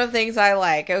make fun of things I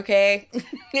like, okay?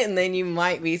 And then you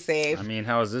might be safe. I mean,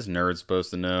 how is this nerd supposed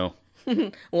to know?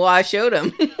 Well, I showed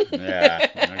him. Yeah,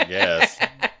 I guess.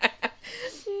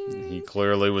 He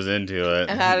clearly was into it.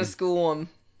 I had to school him.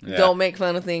 Yeah. Don't make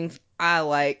fun of things I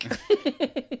like.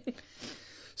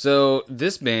 So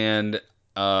this band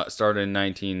started in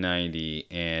 1990,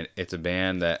 and it's a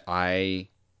band that I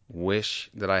wish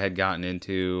that I had gotten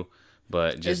into,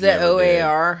 but just Is that never did.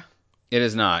 OAR? It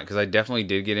is not, because I definitely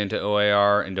did get into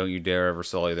OAR, and don't you dare ever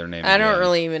sully their name I again. don't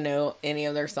really even know any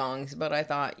of their songs, but I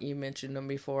thought you mentioned them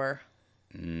before.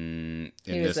 In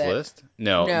Who is this it? list?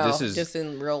 No, this is just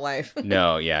in real life.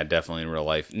 no, yeah, definitely in real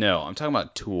life. No, I'm talking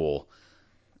about Tool.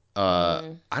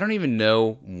 I don't even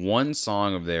know one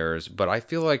song of theirs, but I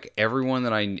feel like everyone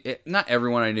that not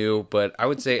everyone I knew, but I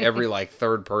would say every like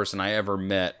third person I ever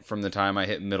met from the time I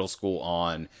hit middle school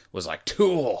on was like,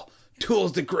 Tool.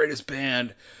 Tool's the greatest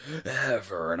band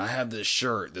ever, and I have this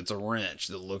shirt that's a wrench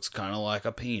that looks kind of like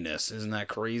a penis. Isn't that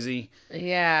crazy?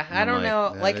 Yeah, And I I'm don't like,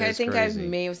 know. that Like, I is think crazy. I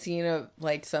may have seen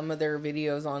like some of their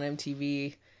videos on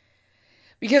MTV.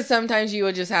 Because sometimes you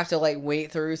would just have to like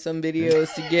wait through some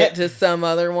videos to get to some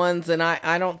other ones, and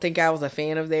I don't think I was a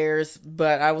fan of theirs,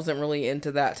 but I wasn't really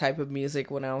into that type of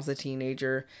music when I was a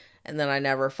teenager, and then I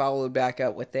never followed back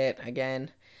up with it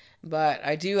again. But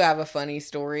I do have a funny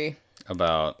story.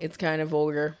 About, It's kind of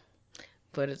vulgar,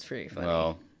 but it's pretty funny.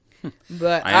 well,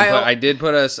 But I did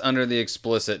put us under the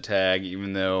explicit tag,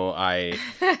 even though I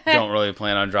don't really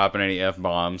plan on dropping any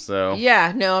F-bombs, so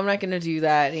Yeah, no, I'm not gonna do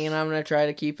that, and I'm gonna try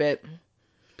to keep it.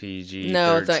 PG-13.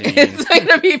 No, it's not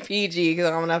gonna be PG because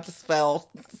I'm gonna have to spell.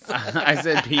 I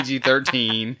said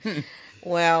PG-13.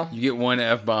 Well, You get one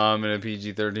F-bomb in a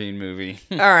PG-13 movie.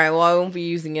 all right. Well, I won't be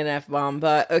using an F-bomb,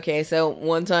 but okay. So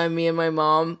one time, me and my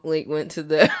mom like went to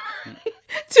the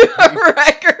to a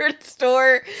record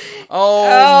store. Oh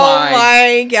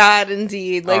my god,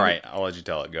 indeed. Like, All right, I'll let you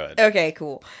tell it. Go ahead. okay,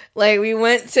 cool. Like we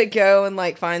went to go and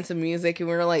like find some music, and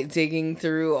we were like digging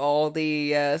through all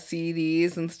the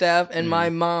CDs and stuff. And my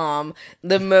mom,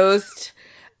 the most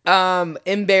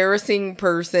embarrassing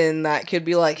person that could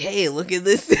be like, "Hey, look at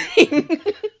this thing."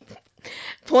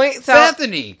 Points out.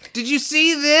 Bethany, did you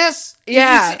see this?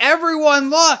 Yeah. Everyone,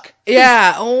 look.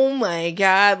 Yeah, oh my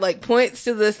god, like points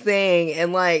to this thing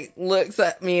and like looks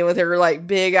at me with her like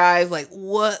big eyes like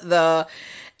what the,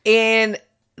 and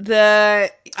I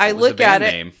What was look the at band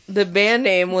it, name? the band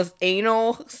name was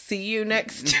Anal See You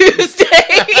Next Tuesday.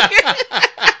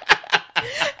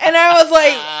 And I was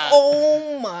like,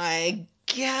 oh my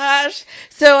gosh.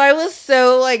 So I was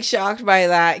so like shocked by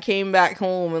that. Came back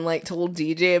home and like told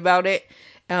DJ about it.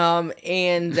 And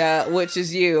which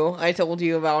is you. I told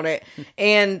you about it.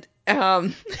 And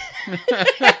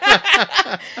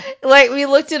like we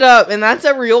looked it up and that's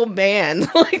a real band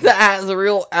like that has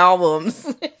real albums.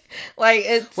 Like,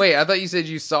 it's, Wait, I thought you said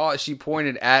you saw she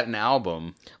pointed at an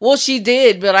album. well, she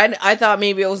did, but I thought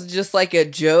maybe it was just like a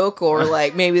joke, or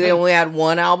like maybe they only had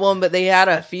one album, but they had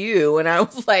a few, and I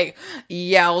was like,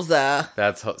 yowza.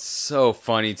 That's so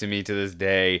funny to me to this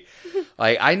day.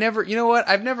 Like, I never, you know what?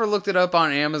 I've never looked it up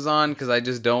on Amazon because I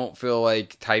just don't feel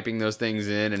like typing those things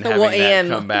in and having Well, that and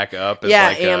come back up as yeah,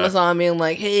 like Amazon being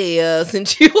like, hey,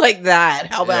 since you like that,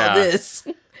 how about Yeah. this?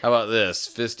 how about this?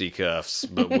 Fisticuffs,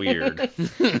 but weird.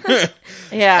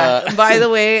 Yeah. By the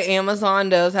way, Amazon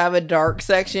does have a dark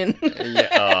section.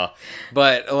 Yeah,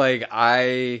 but like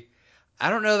I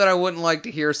don't know that I wouldn't like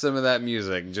to hear some of that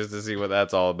music just to see what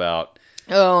that's all about.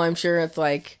 Oh, I'm sure it's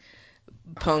like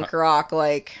punk rock.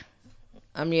 Like,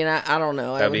 I mean, I don't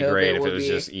know. I That'd would be hope great it if it would was be.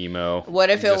 just emo. What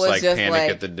if it was like just Panic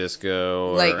like at the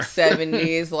Disco or like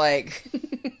 70s, like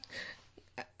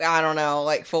I don't know,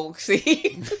 like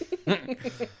folksy.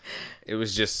 it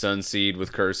was just Sunseed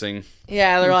with cursing.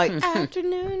 Yeah, they're like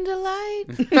afternoon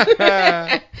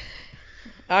delight.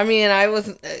 I mean, I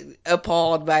was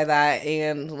appalled by that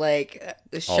and like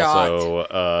shocked.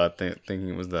 Also, thinking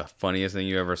it was the funniest thing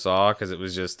you ever saw because it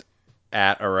was just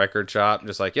at a record shop,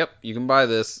 just like, yep, you can buy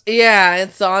this. Yeah,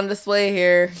 it's on display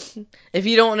here. If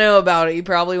you don't know about it, you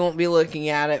probably won't be looking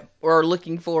at it or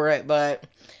looking for it, but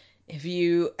if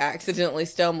you accidentally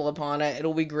stumble upon it,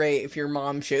 it'll be great if your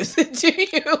mom shows it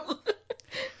to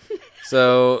you.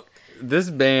 So this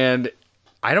band,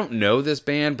 I don't know this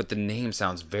band, but the name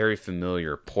sounds very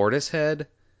familiar. Portishead,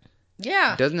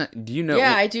 Yeah. doesn't it? Do you know?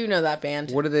 Yeah, I do know that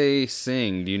band. What do they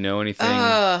sing? Do you know anything?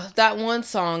 All That one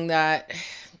song that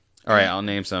right, I'll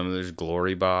name some. There's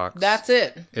Glory Box. that's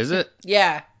it. Is it?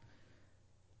 Yeah.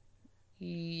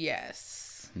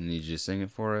 Yes. I need you to sing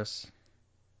it for us.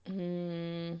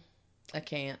 I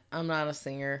can't. I'm not a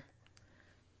singer.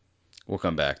 We'll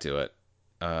come back to it.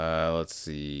 Let's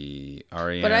see.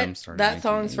 REM But started that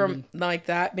song's 1980. from like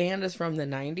that band is from the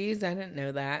 90s. I didn't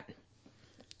know that.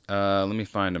 Let me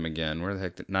find them again. Where the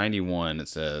heck? 91 it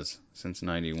says. Since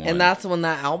 91. And that's when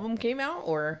that album came out,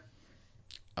 or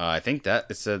I think that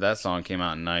it said that song came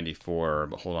out in 94,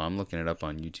 but hold on, I'm looking it up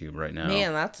on YouTube right now.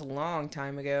 man, that's a long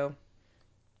time ago.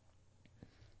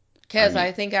 Because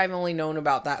I think I've only known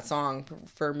about that song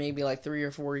for maybe like 3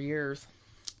 or 4 years.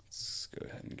 Let's go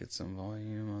ahead and get some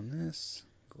volume on this.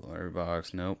 Glory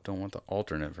Box. Nope, don't want the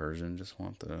alternate version. Just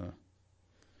want the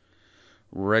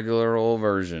regular old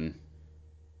version.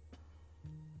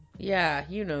 Yeah,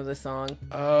 you know the song.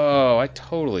 Oh, I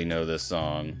totally know this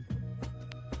song.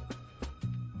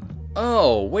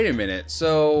 Oh, wait a minute.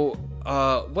 So,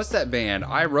 what's that band?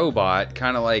 iRobot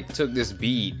kind of like took this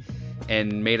beat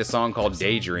and made a song called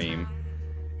Daydream.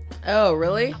 Oh,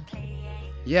 really?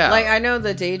 Yeah. Like, I know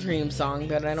the Daydream song,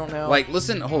 but I don't know. Like,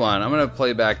 listen, hold on. I'm going to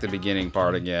play back the beginning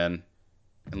part again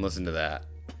and listen to that.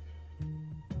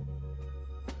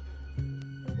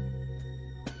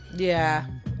 Yeah.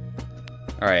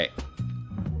 All right.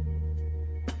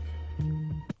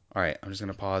 All right, I'm just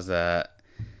going to pause that.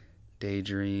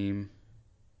 Daydream.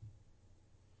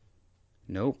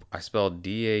 Nope, I spelled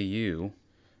D-A-U.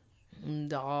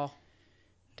 Doll.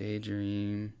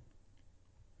 Daydream.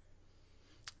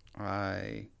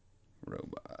 iRobot.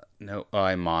 No,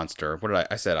 iMonster. What did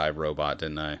I said iRobot,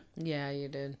 didn't I? Yeah, you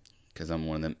did. Because I'm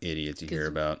one of them idiots you hear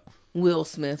about. Will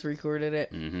Smith recorded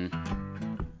it. Mm-hmm.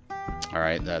 All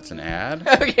right, that's an ad.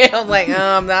 Okay, I'm like,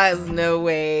 that is no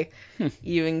way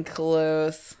even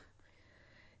close.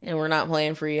 And we're not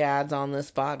playing free ads on this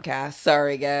podcast.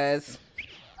 Sorry, guys.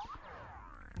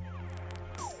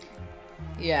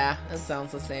 Yeah, it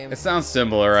sounds the same. It sounds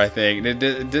similar, I think. It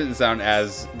didn't sound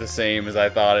as the same as I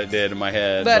thought it did in my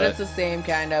head. But it's the same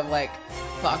kind of like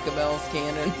Pachelbel's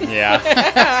canon.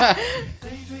 Yeah.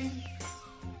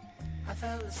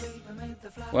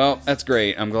 Well, that's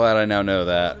great. I'm glad I now know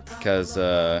that because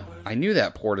I knew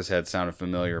that Portishead sounded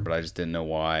familiar, but I just didn't know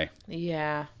why.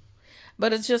 Yeah.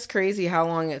 But it's just crazy how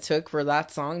long it took for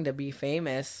that song to be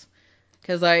famous.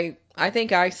 Because I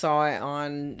think I saw it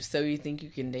on So You Think You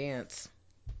Can Dance.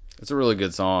 It's a really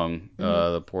good song.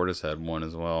 The Portishead one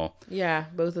as well. Yeah,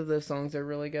 both of those songs are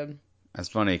really good. That's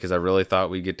funny because I really thought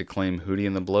we'd get to claim Hootie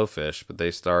and the Blowfish, but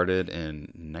they started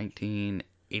in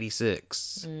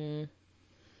 1986.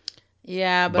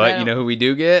 Yeah, but you know who we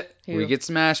do get? Who? We get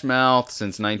Smash Mouth.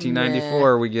 Since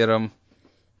 1994, we get them.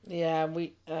 Yeah,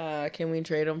 can we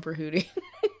trade them for Hootie?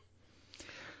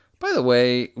 By the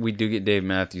way, we do get Dave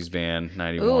Matthews Band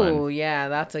 91. Ooh, yeah,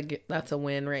 that's a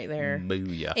win right there.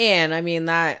 Booyah. And I mean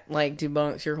that like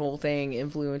debunks your whole thing,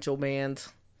 influential bands.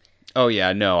 Oh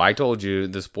yeah, no, I told you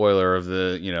the spoiler of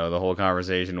the whole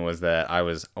conversation was that I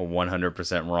was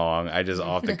 100% wrong. I just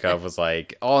off the cuff was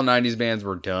like all 90s bands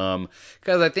were dumb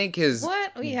because I think his What?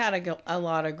 what? We had a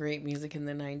lot of great music in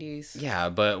the 90s. Yeah,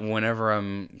 but whenever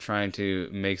I'm trying to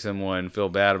make someone feel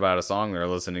bad about a song they're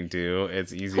listening to,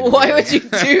 it's easy to be Why like, would you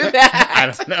do that? I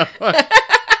don't know.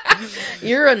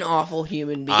 You're an awful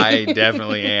human being. I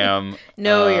definitely am.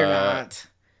 No, you're not.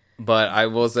 But I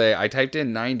will say, I typed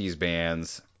in 90s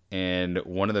bands, and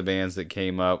one of the bands that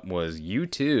came up was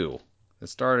U2. It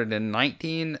started in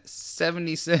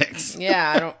 1976.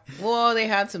 Yeah, I don't. Well, they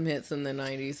had some hits in the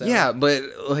 90s, so. Yeah, but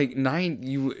like But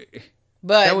you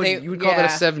would call that a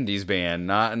 70s band,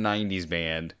 not a 90s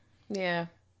band. Yeah.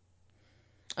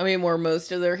 I mean, were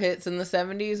most of their hits in the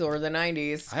 70s or the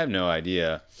 90s? I have no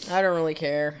idea. I don't really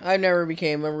care. I never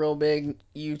became a real big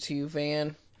U2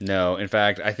 fan. No, in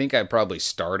fact, I think I probably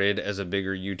started as a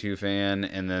bigger U2 fan,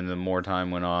 and then the more time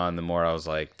went on, the more I was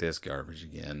like, this garbage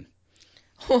again.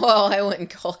 Well, I wouldn't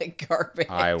call it garbage.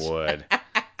 I would.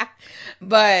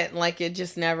 But, like, it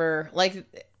just never, like,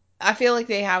 I feel like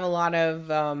they have a lot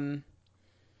of,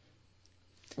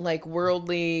 like,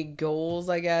 worldly goals,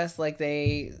 I guess. Like,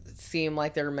 they seem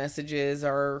like their messages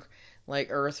are, like,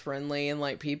 earth friendly and,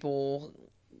 like, people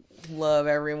love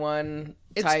everyone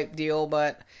type deal.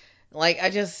 But, like,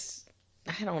 I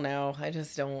don't know.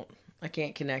 I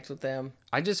can't connect with them.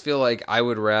 I just feel like I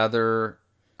would more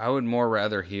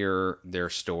rather hear their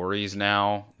stories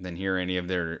now than hear any of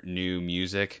their new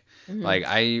music. Mm-hmm. Like,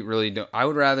 I really don't. I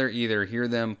would rather either hear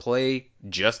them play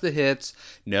just the hits.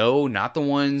 No, not the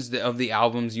ones of the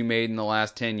albums you made in the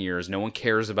last 10 years. No one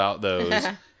cares about those.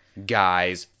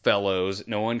 Guys, fellows,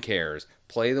 no one cares.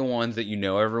 Play the ones that you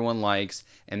know everyone likes,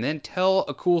 and then tell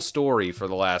a cool story for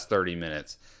the last 30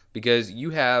 minutes. Because you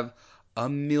have a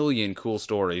million cool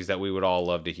stories that we would all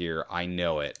love to hear. I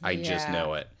know it. I just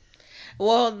know it.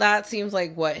 Well, that seems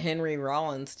like what Henry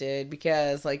Rollins did,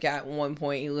 because, like, at one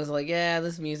point he was like, yeah,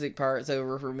 this music part's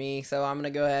over for me, so I'm going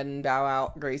to go ahead and bow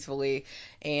out gracefully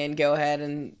and go ahead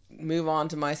and move on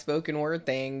to my spoken word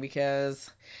thing,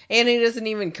 because, and he doesn't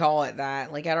even call it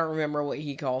that. Like, I don't remember what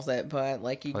he calls it, but,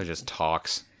 like, Probably just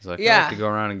talks. He's like, yeah. I like to go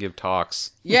around and give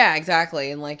talks. Yeah,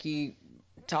 exactly. And, like, he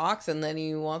talks and then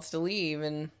he wants to leave,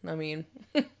 and, I mean...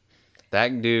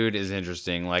 That dude is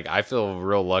interesting. Like, I feel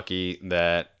real lucky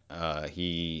that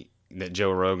that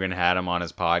Joe Rogan had him on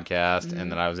his podcast,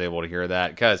 and that I was able to hear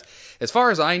that, because as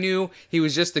far as I knew, he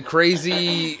was just the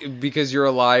crazy because you're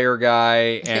a liar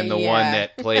guy, and the one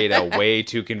that played a way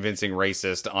too convincing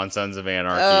racist on Sons of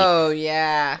Anarchy. Oh,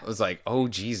 yeah. I was like, oh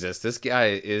Jesus, this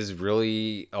guy is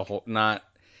really not.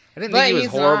 I didn't think he was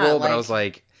horrible, but I was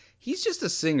like, he's just a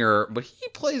singer, but he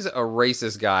plays a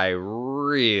racist guy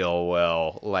real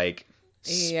well, like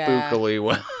spookily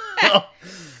well.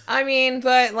 I mean,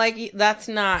 but, like, that's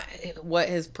not what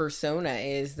his persona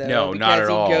is, though. No, not at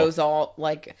all. Because he goes all,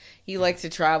 like, he likes to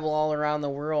travel all around the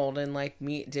world and, like,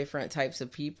 meet different types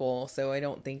of people. So I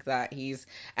don't think that he's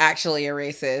actually a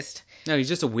racist. No, he's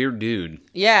just a weird dude.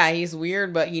 Yeah, he's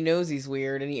weird, but he knows he's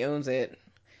weird and he owns it.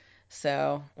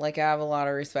 So, like, I have a lot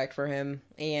of respect for him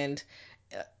and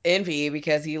envy,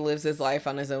 because he lives his life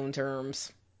on his own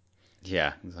terms.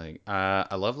 Yeah, it's like,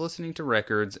 I love listening to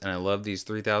records, and I love these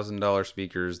 $3,000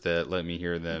 speakers that let me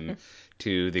hear them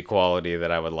to the quality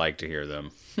that I would like to hear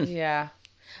them. Yeah.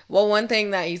 Well, one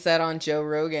thing that he said on Joe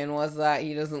Rogan was that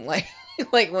he doesn't like,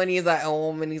 like, when he's at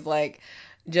home and he's, like,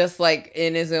 just, like,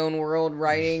 in his own world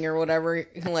writing or whatever,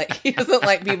 like, he doesn't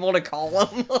like people to call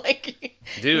him, like...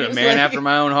 Dude, a man after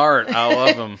my own heart. I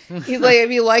love him. He's like,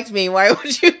 if you liked me, why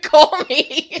would you call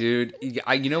me? Dude,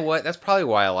 you know what? That's probably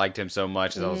why I liked him so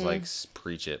much, is I was like,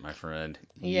 preach it, my friend.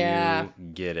 Yeah. You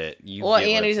get it. You Well, get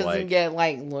and what he it's doesn't like. get,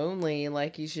 like, lonely.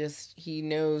 Like, he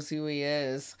knows who he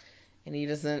is, and he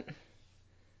doesn't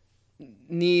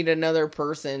need another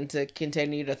person to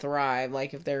continue to thrive.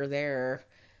 Like, if they're there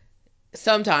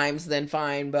sometimes, then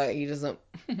fine, but he doesn't,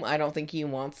 I don't think he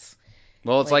wants,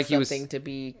 Well, it's like he was something to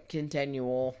be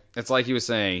continual. It's like he was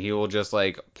saying, he will just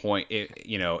like point it,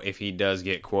 if he does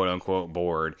get quote unquote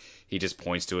bored, he just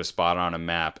points to a spot on a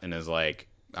map and is like,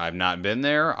 I've not been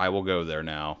there, I will go there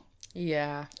now.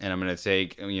 Yeah. And I'm going to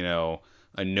take,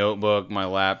 a notebook, my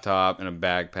laptop, and a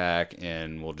backpack,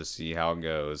 and we'll just see how it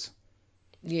goes.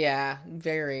 Yeah,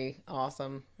 very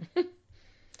awesome.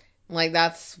 Like,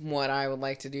 that's what I would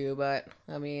like to do, but,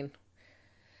 I mean...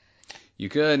 You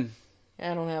could.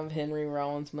 I don't have Henry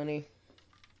Rollins money.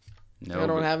 No, I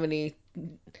don't have any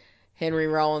Henry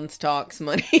Rollins talks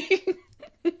money.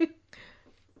 You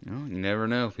never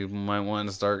know. People might want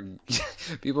to start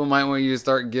People might want you to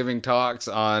start giving talks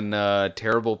on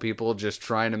terrible people just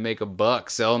trying to make a buck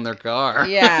selling their car.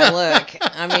 Yeah, look,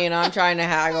 I mean, I'm trying to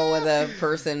haggle with a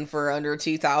person for under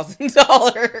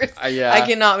 $2,000. I Yeah.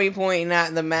 cannot be pointing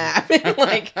at the map and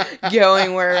like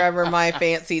going wherever my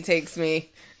fancy takes me.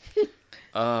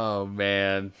 Oh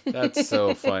man, that's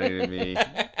so funny to me.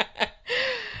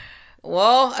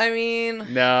 Well, I mean,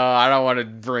 No, I don't want to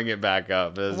bring it back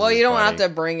up. This well, is you don't have funny. to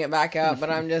bring it back up, but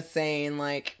I'm just saying,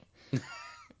 like,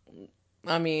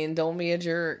 I mean, don't be a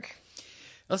jerk.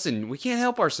 Listen, we can't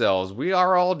help ourselves. We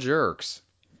are all jerks.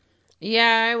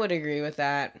 Yeah, I would agree with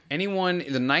that. Anyone,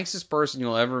 the nicest person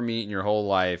you'll ever meet in your whole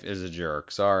life is a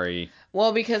jerk. Sorry.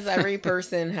 Well, because every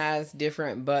person has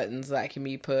different buttons that can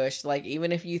be pushed. Like,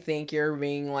 even if you think you're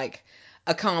being, like,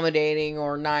 accommodating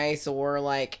or nice or,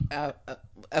 like,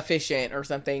 efficient or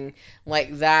something,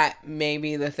 like, that may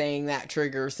be the thing that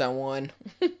triggers someone.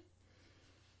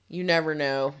 You never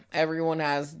know. Everyone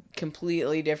has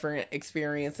completely different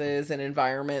experiences and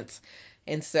environments.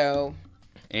 And so,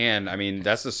 And I mean,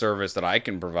 that's the service that I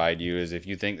can provide you is if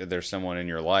you think that there's someone in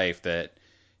your life that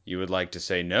you would like to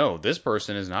say, no, this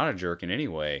person is not a jerk in any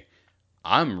way.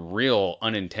 I'm real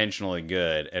unintentionally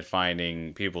good at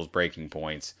finding people's breaking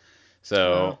points.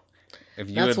 well, So if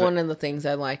you that's would, one of the things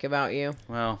I like about you.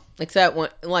 well, Except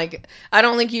when, like, I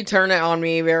don't think you turn it on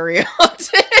me very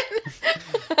often.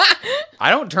 I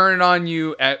don't turn it on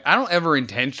you. I don't ever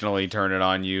intentionally turn it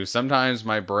on you. Sometimes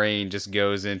my brain just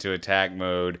goes into attack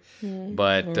mode.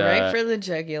 But Right for the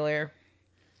jugular.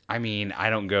 I mean, I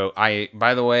don't go.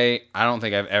 By the way, I don't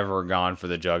think I've ever gone for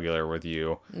the jugular with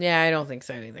you Yeah, I don't think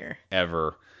so either.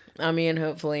 ever. I mean,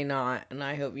 hopefully not, and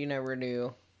I hope you never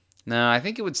do. No, I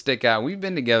think it would stick out. We've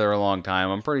been together a long time.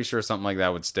 I'm pretty sure something like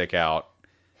that would stick out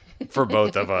for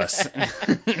both of us.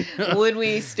 Would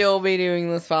we still be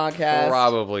doing this podcast?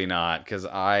 Probably not, because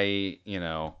I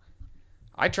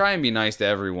try and be nice to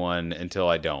everyone until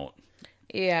I don't.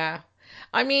 Yeah.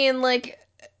 I mean, like,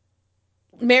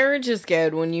 marriage is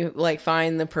good when you, like,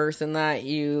 find the person that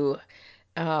you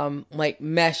like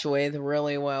mesh with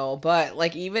really well, but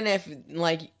like even if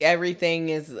like everything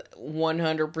is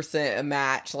 100% a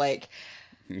match, like,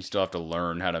 You still have to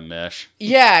learn how to mesh.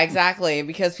 yeah, exactly,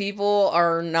 because people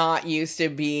are not used to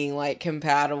being like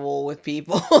compatible with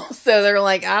people. So they're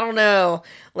like, I don't know,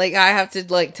 like I have to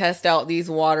like test out these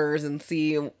waters and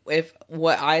see if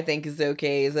what I think is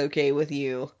okay with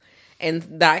you. And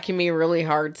that can be really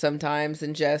hard sometimes,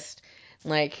 and just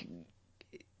like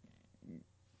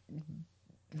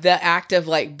the act of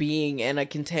like being in a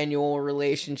continual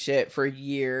relationship for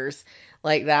years,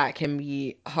 like that can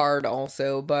be hard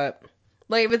also, but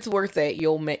like if it's worth it,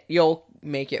 you'll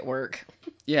make it work.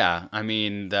 Yeah, I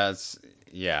mean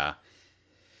yeah.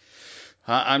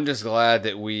 I'm just glad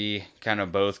that we kind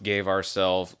of both gave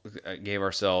ourselves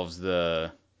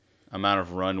the amount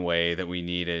of runway that we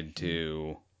needed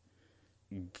to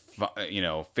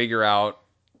figure out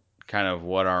kind of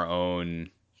what our own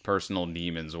personal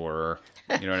demons were.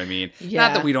 You know what I mean?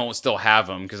 Not that Yeah. we don't still have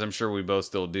them, because I'm sure we both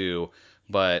still do.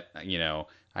 But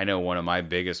I know one of my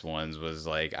biggest ones was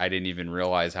like I didn't even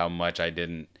realize how much I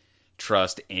didn't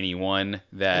trust anyone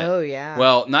that. Oh yeah.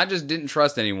 Well, not just didn't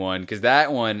trust anyone, because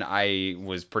that one I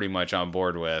was pretty much on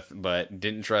board with, but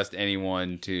didn't trust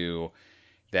anyone to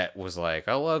that was like,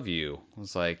 I love you. I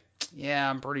was like, yeah,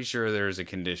 I'm pretty sure there's a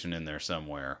condition in there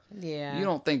somewhere. You Yeah.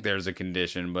 don't think there's a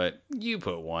condition, but you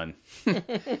put one.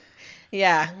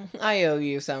 Yeah, I owe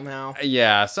you somehow.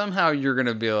 Yeah, somehow you're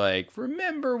gonna be like,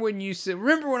 remember when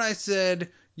I said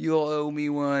you'll owe me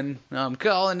one? I'm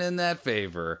calling in that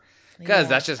favor. Because Yeah.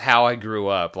 that's just how I grew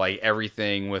up. Like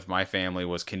everything with my family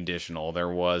was conditional. There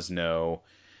was no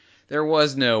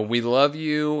we love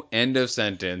you, end of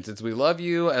sentence. It's we love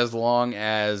you as long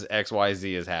as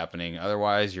XYZ is happening.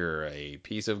 Otherwise, you're a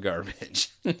piece of garbage.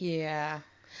 Yeah.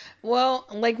 Well,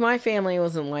 like my family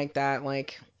wasn't like that.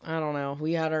 Like, I don't know.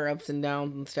 We had our ups and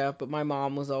downs and stuff, but my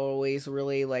mom was always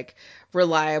really like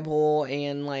reliable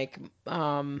and like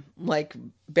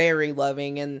very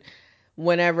loving, and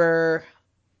whenever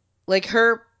like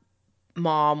her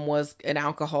mom was an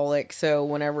alcoholic, so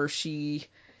whenever she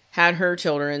had her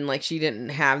children, like she didn't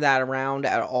have that around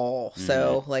at all. Hmm.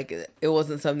 So like it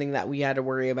wasn't something that we had to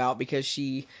worry about because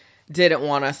she didn't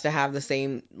want us to have the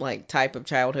same like type of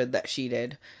childhood that she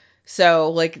did. So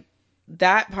like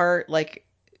that part, like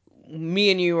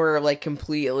me and you were like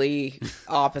completely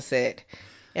opposite.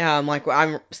 Like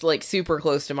I'm like super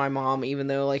close to my mom, even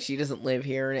though like she doesn't live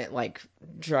here, and it like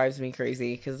drives me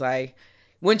crazy because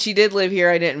when she did live here,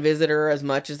 I didn't visit her as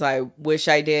much as I wish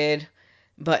I did.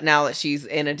 But now that she's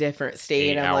in a different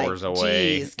state, eight I'm like, hours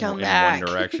away geez, come in one back.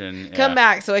 direction. Come Yeah.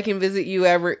 back so I can visit you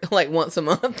every, like, once a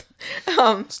month.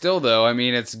 um, Still though, I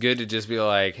mean, it's good to just be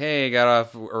like, hey, got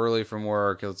off early from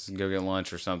work, let's go get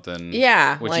lunch or something,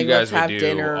 yeah, which you like, let's guys would have do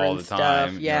dinner all and the stuff.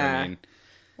 time. You know what I Yeah. mean?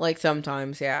 Like,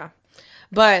 sometimes, yeah.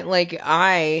 But, like,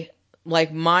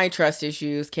 my trust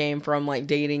issues came from, like,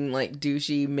 dating, like,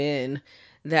 douchey men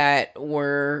that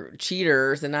were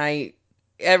cheaters. And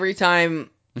every time,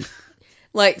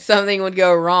 like, something would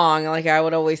go wrong, like, I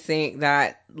would always think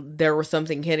that there was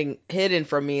something hidden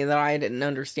from me that I didn't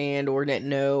understand or didn't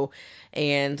know.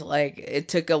 And, like, it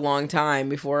took a long time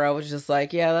before I was just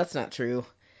like, yeah, that's not true.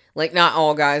 Like, not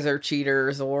all guys are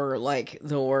cheaters or, like,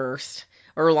 the worst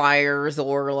or liars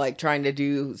or, like, trying to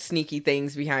do sneaky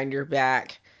things behind your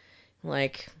back.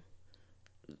 Like,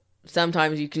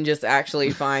 sometimes you can just actually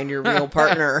find your real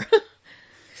partner.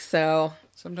 So,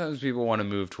 Sometimes people want to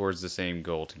move towards the same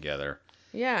goal together.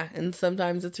 yeah, and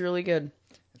sometimes it's really good.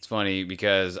 It's funny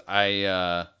because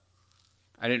I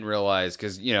didn't realize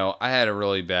because I had a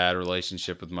really bad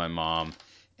relationship with my mom,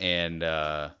 and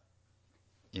I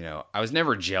was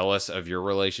never jealous of your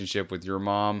relationship with your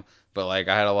mom, but like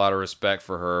I had a lot of respect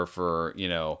for her for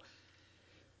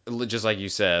just like you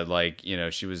said, like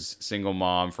she was single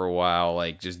mom for a while,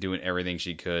 like just doing everything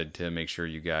she could to make sure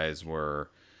you guys were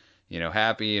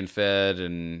happy and fed,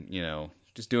 and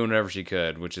just doing whatever she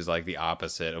could, which is like the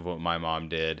opposite of what my mom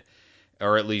did,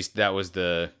 or at least that was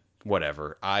the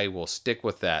whatever. I will stick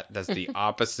with that. That's the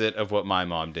opposite of what my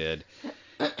mom did.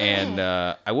 And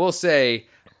I will say,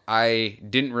 I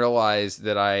didn't realize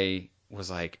that I was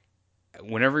like,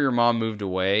 whenever your mom moved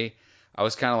away, I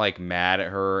was kind of like mad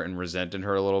at her and resenting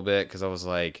her a little bit because I was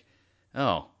like,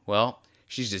 oh, well,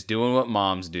 she's just doing what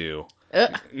moms do.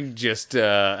 Just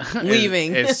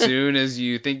Leaving. as soon as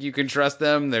you think you can trust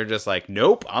them, they're just like,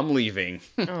 nope, I'm leaving.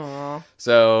 Aw.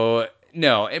 So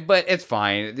no, but it's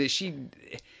fine.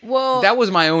 Well, That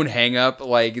was my own hang up.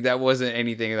 Like that wasn't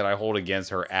anything that I hold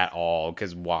against her at all.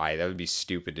 Because why? That would be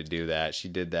stupid to do that. She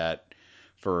did that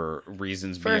for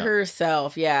reasons for beyond.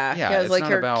 herself, yeah, Yeah, because it's like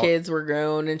not her about kids were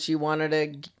grown and she wanted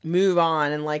to move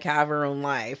on and like have her own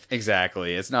life.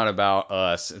 exactly. It's not about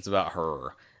us. It's about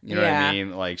her. You know what I Yeah,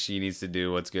 mean? Like she needs to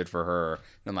do what's good for her.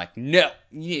 And I'm like, no,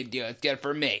 you need to do what's good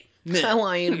for me. I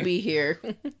want you to be here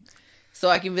so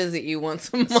I can visit you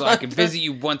once a So I can month. visit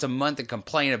you once a month and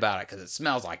complain about it because it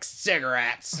smells like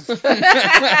cigarettes.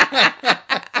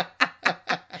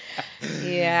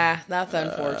 Yeah, that's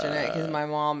unfortunate because my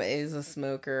mom is a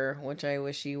smoker, which I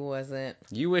wish she wasn't.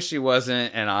 You wish she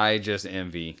wasn't, and I just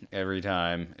envy every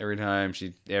time. Every time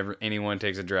anyone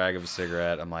takes a drag of a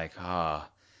cigarette, I'm like,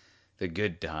 the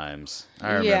good times.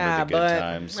 I remember the Yeah, good but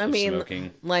times I of mean,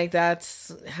 smoking. like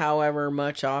that's however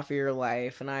much off your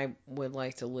life, and I would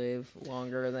like to live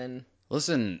longer than.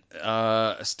 Listen,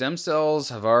 stem cells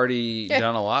have already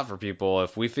done a lot for people.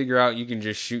 If we figure out you can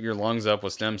just shoot your lungs up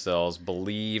with stem cells,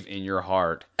 believe in your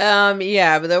heart.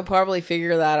 Yeah, but they'll probably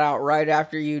figure that out right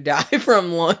after you die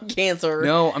from lung cancer.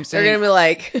 No, I'm They're saying. gonna be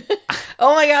like,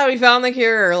 "Oh my God, we found the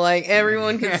cure!" Like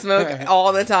everyone can smoke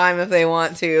all the time if they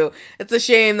want to. It's a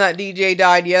shame that DJ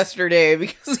died yesterday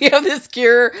because we have this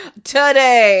cure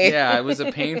today. Yeah, it was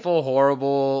a painful,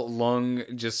 horrible lung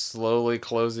just slowly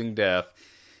closing death.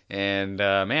 And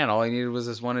man, all I needed was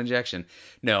this one injection.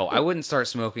 No, I wouldn't start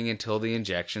smoking until the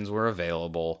injections were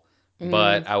available. Mm,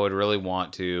 But I would really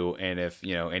want to. And if,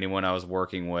 anyone I was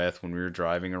working with when we were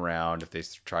driving around, if they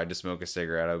tried to smoke a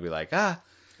cigarette, I would be like, yeah,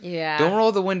 don't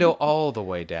roll the window all the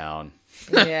way down.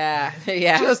 yeah,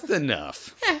 yeah. Just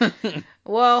enough.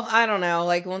 Well, I don't know.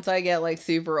 Like once I get like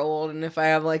super old, and if I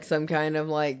have like some kind of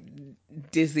like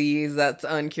disease that's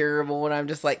uncurable, and I'm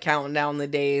just like counting down the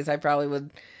days, I probably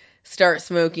would start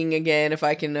smoking again if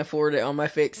I can afford it on my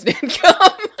fixed income.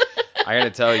 I gotta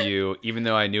tell you, even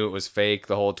though I knew it was fake,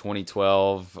 the whole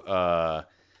 2012,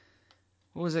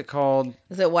 what was it called?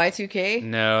 Is it Y2K?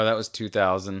 No, that was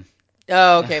 2000.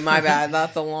 Oh, okay, my bad.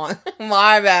 That's a long.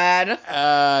 My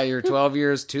bad. You're 12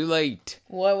 years too late.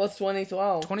 What was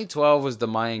 2012? 2012 was the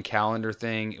Mayan calendar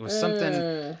thing. It was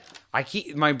something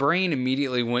Mm. my brain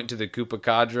immediately went to the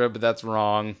Kupakadra, but that's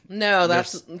wrong. No,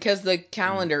 that's There's because the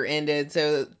calendar ended,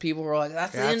 so people were like,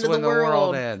 "That's the end That's of the when the world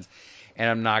world." ends. And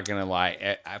I'm not gonna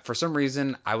lie, for some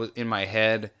reason I was in my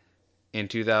head in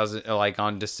 2000, like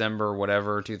on December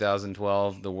whatever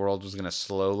 2012, the world was gonna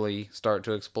slowly start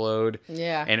to explode,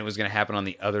 Yeah. and it was gonna happen on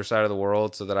the other side of the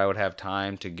world, so that I would have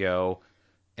time to go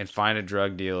and find a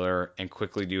drug dealer and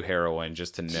quickly do heroin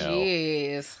just to know.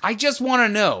 Jeez. I just want to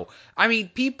know. I mean,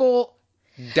 people.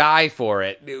 die for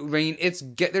it. I mean,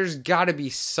 there's got to be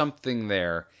something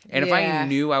there. And if I Yeah.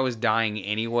 knew I was dying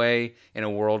anyway in a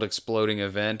world exploding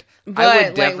event, I would But like,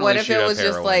 what definitely if shoot it up was just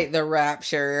heroin. like the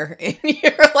rapture and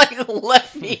you're like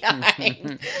left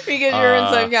behind because you're in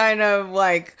some kind of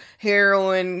like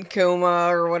heroin coma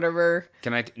or whatever?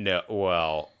 No,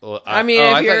 well, I mean, if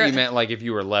I thought you're, you meant like if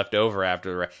you were left over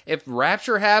after if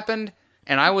rapture happened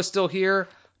and I was still here,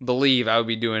 believe I would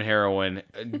be doing heroin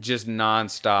just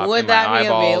nonstop in would my that be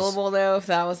eyeballs. available though? If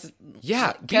that was,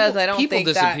 Yeah, because I don't people think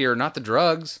that. disappear, not the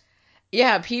drugs.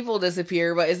 Yeah, people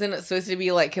disappear, but isn't it supposed to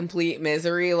be like complete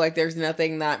misery? Like there's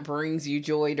nothing that brings you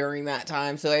joy during that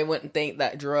time. So I wouldn't think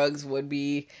that drugs would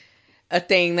be a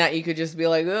thing that you could just be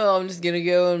like, oh, I'm just gonna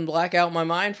go and black out my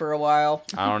mind for a while.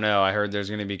 I don't know. I heard there's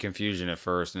going to be confusion at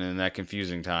first, and in that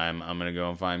confusing time, I'm going to go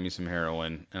and find me some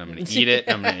heroin, and I'm going to eat it,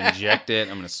 I'm going to inject it,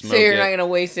 I'm going to So smoke you're not it, gonna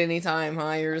waste any time,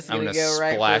 huh? You're just I'm gonna going to go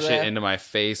right for splash it the. into my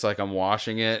face like I'm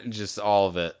washing it, just all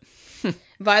of it.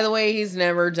 By the way, he's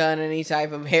never done any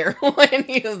type of heroin.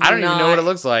 He is I don't even know what it not.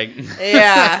 looks like.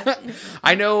 Yeah.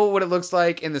 I know what it looks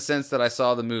like in the sense that I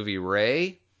saw the movie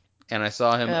Ray, and I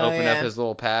saw him Oh open up yeah. his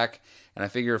little pack, and I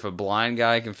figure if a blind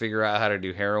guy can figure out how to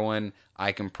do heroin,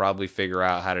 I can probably figure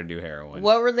out how to do heroin.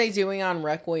 What were they doing on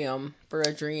Requiem for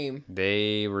a Dream?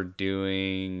 They were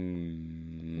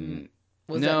doing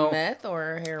Was it no, meth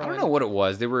or I don't know heroin? what it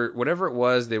was. They were whatever it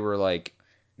was. They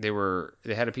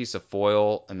had a piece of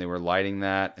foil and they were lighting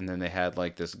that, and then they had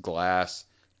like this glass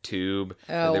tube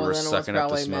that Oh, they well were then it was sucking up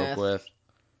the probably smoke meth. with. I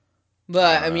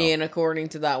But don't I know. mean, according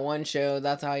to that one show,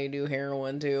 that's how you do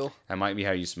heroin too. That might be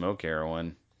how you smoke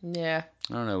heroin. Yeah.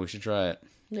 I don't know. We should try it.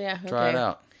 Yeah. Try it Okay.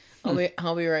 out.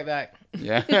 I'll be right back.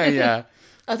 Yeah, yeah,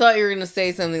 I thought you were gonna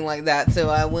say something like that, so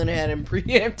I went ahead and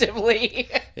preemptively.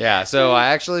 yeah. So I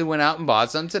actually went out and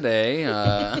bought some today.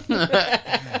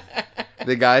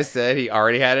 The guy said he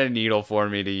already had a needle for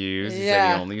me to use. He said he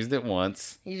Yeah. only used it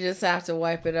once. You just have to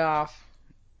wipe it off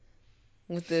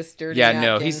with this dirty Yeah,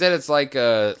 no, he napkin. said it's like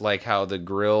how the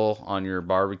grill on your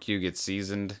barbecue gets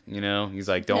seasoned, you know? He's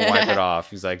like, don't wipe it off.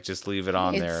 He's like, just leave it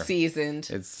on It's there. seasoned.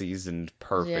 It's seasoned Yeah,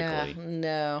 perfectly.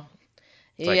 no.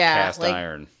 It's like Yeah, cast like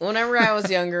iron. whenever I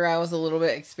was younger, I was a little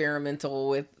bit experimental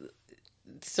with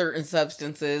certain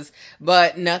substances,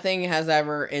 but nothing has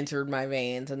ever entered my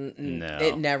veins, and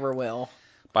it No. never will.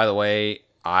 By the way,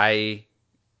 I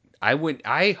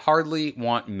hardly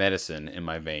want medicine in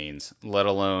my veins, let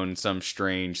alone some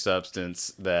strange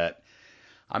substance that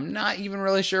I'm not even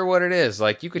really sure what it is.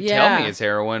 Like you could tell me Yeah. it's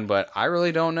heroin, but I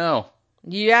really don't know.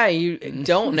 Yeah, you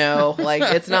don't know. Like,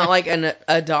 it's not like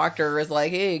a doctor is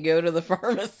like, hey, go to the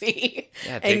pharmacy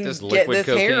Yeah, take this and get liquid this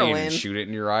cocaine and heroin. shoot it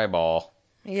in your eyeball.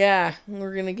 Yeah,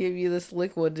 we're gonna give you this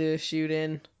liquid to shoot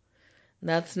in.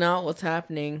 That's not what's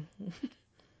happening.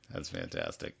 That's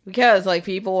fantastic. Because, like,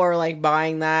 people are, like,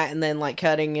 buying that and then, like,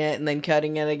 cutting it and then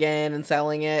cutting it again and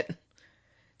selling it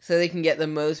so they can get the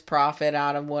most profit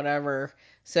out of whatever.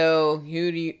 So,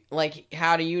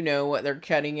 how do you know what they're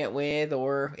cutting it with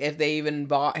or if they even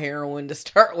bought heroin to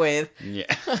start with?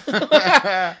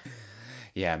 Yeah.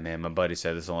 Yeah, man, my buddy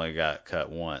said this only got cut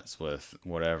once with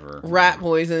whatever. Rat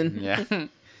poison. Yeah.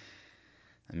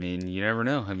 I mean, you never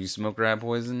know. Have you smoked rat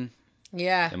poison?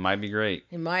 Yeah, It might be great.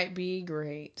 it might be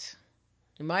great.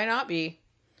 It might not be,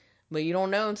 but you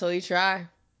don't know until you try.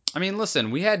 I mean,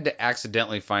 listen, we had to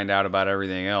accidentally find out about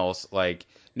everything else. Like,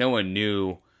 no one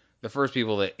knew. The first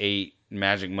people that ate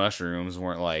magic mushrooms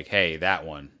weren't like, hey, that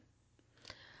one.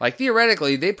 Like,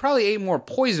 theoretically, they probably ate more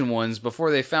poison ones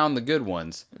before they found the good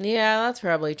ones. Yeah, that's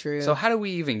probably So true. how do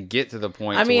we even get to the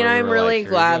point I to mean, where we I'm were like, really here you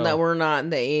glad that go? we're not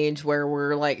in the age where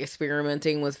we're like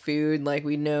experimenting with food. Like,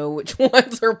 we know which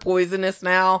ones are poisonous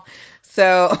now.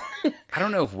 So, I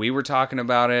don't know if we were talking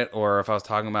about it or if I was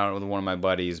talking about it with one of my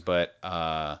buddies, but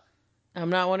I'm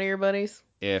not one of your buddies.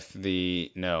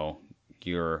 no,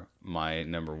 you're my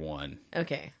number one.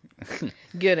 Okay,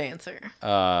 good answer.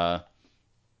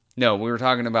 No, we were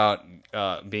talking about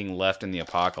being left in the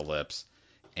apocalypse.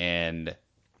 And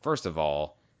first of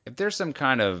all, if there's some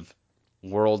kind of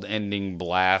world-ending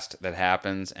blast that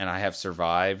happens and I have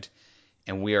survived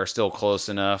and we are still close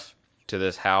enough to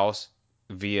this house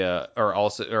via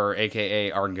or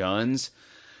AKA our guns,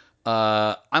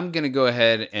 I'm gonna go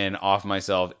ahead and off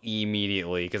myself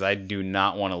immediately because I do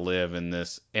not want to live in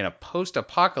a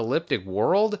post-apocalyptic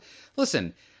world.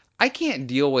 Listen, I can't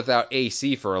deal without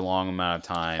AC for a long amount of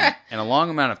time, and a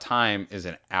long amount of time is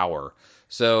an hour.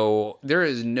 So there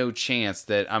is no chance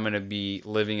that I'm gonna be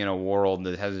living in a world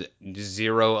that has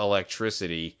zero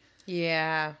electricity,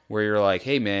 Yeah. where you're like,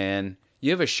 hey man, you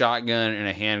have a shotgun and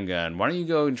a handgun. Why don't you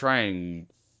go and try and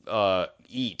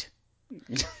eat?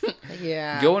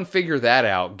 Yeah. Go and figure that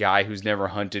out, guy who's never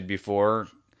hunted before.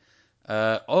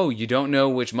 Oh, you don't know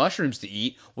which mushrooms to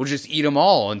eat? Well, just eat them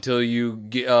all until you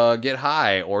get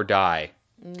high or die.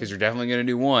 Because Mm. you're definitely going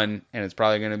to do one, and it's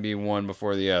probably going to be one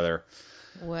before the other.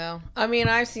 Well, I mean,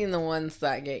 I've seen the ones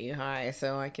that get you high,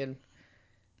 so I can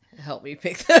help me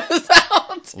pick those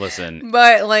out. Listen,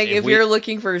 But like if if we you're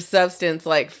looking for substance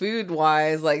like food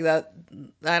wise, like that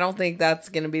I don't think that's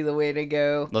going to be the way to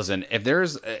go. Listen,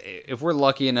 if we're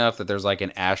lucky enough that there's like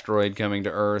an asteroid coming to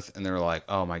Earth and they're like,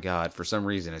 "Oh my God, for some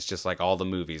reason it's just like all the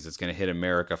movies. It's going to hit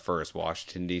America first,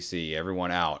 Washington D.C.,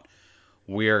 everyone out.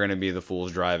 We are going to be the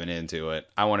fools driving into it.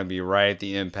 I want to be right at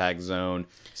the impact zone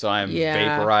so I'm Yeah.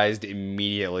 vaporized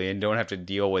immediately and don't have to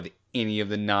deal with any of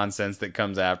the nonsense that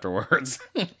comes afterwards."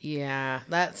 Yeah,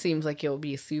 that seems like it'll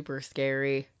be super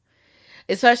scary.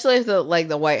 Especially if the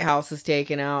White House is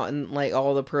taken out and like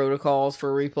all the protocols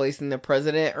for replacing the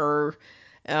president are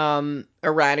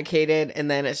eradicated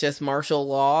and then it's just martial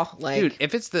law. Dude, Like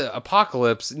if it's the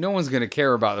apocalypse, no one's going to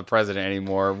care about the president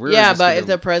anymore. We're yeah, just but going if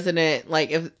the to president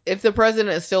like if the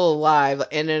president is still alive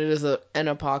and it is an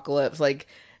apocalypse, like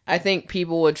I think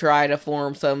people would try to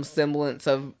form some semblance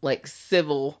of like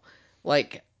civil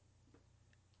like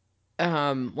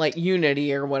like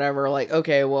unity or whatever, like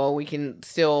okay, well we can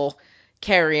still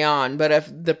carry on, but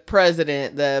if the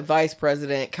president, the vice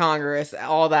president, congress,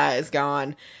 all that is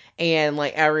gone and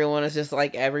like everyone is just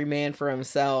like every man for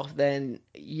himself, then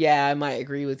yeah, I might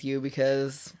agree with you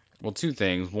because Well, two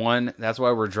things. One, that's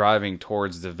why we're driving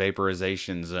towards the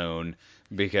vaporization zone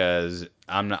because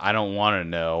I don't want to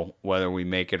know whether we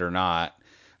make it or not.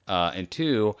 And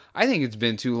two, I think it's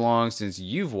been too long since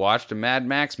you've watched a Mad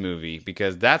Max movie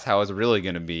because that's how it's really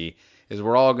going to be. Is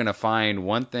we're all going to find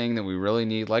one thing that we really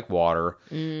need, like water,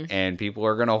 mm, and people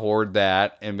are going to hoard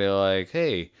that and be like,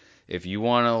 "Hey, if you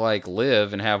want to like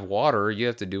live and have water, you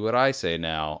have to do what I say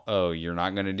now. Oh, you're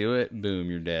not going to do it? Boom,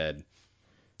 you're dead."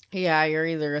 yeah, you're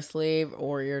either a slave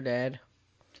or you're dead.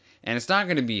 And it's not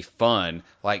going to be fun.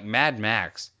 Like Mad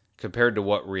Max, compared to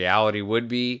what reality would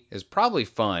be, is probably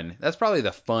fun. That's probably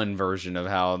the fun version of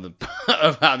how the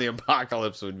of how the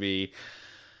apocalypse would be.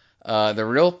 The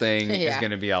real thing is Yeah.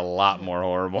 going to be a lot more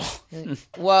horrible.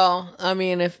 Well, I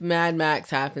mean, if Mad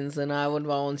Max happens, then I would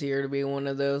volunteer to be one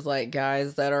of those like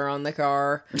guys that are on the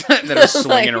car, That are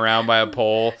swinging like around by a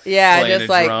pole, yeah, playing a just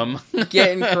like drum.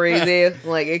 getting crazy,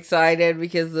 like excited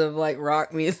because of like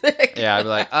rock music. Yeah, I'd be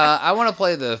like, I want to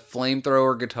play the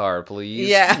flamethrower guitar, please.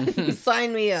 Yeah,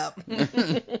 sign me up.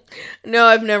 No,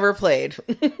 I've never played.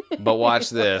 But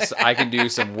watch this. I can do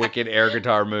some wicked air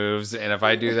guitar moves, and if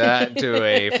I do that to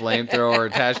a flamethrower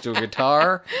attached to a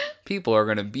guitar, people are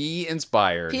going to be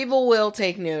inspired. People will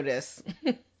take notice.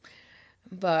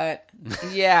 But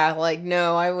yeah, like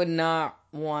no, I would not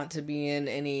want to be in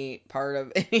any part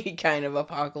of any kind of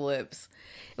apocalypse.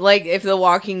 Like if the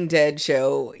Walking Dead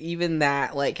show, even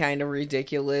that like kind of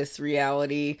ridiculous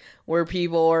reality where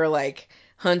people are like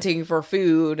hunting for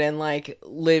food and like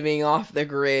living off the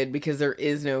grid because there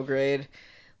is no grid.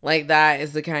 Like that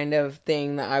is the kind of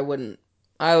thing that I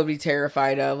would be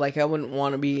terrified of. Like I wouldn't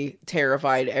want to be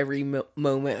terrified every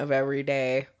moment of every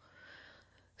day.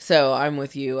 So I'm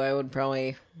with you. I would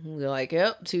probably be like,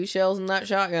 yep, 2 shells in that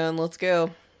shotgun. Let's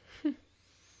go.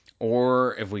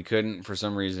 Or if we couldn't, for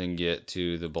some reason, get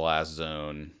to the blast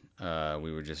zone,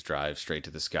 we would just drive straight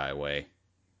to the Skyway.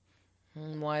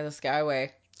 Why the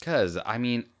Skyway? Because, I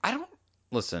mean, I don't.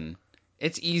 Listen,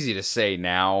 it's easy to say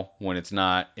now when it's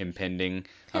not impending.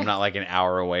 I'm not like an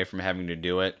hour away from having to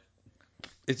do it.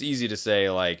 It's easy to say,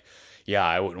 like, yeah,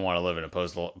 I wouldn't want to live in a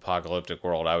post-apocalyptic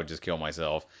world. I would just kill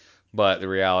myself. But the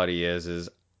reality is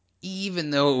even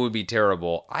though it would be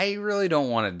terrible, I really don't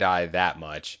want to die that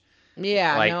much.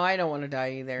 Yeah, Like, no, I don't want to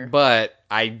die either. but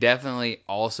I definitely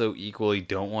also equally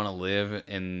don't want to live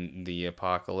in the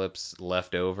apocalypse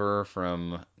left over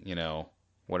from,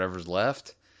 whatever's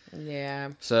left.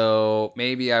 Yeah. So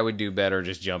maybe I would do better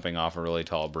just jumping off a really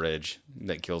tall bridge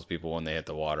that kills people when they hit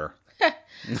the water.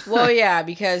 Well, yeah,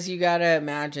 because you got to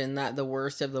imagine that the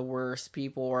worst of the worst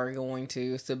people are going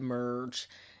to submerge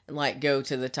and like go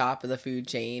to the top of the food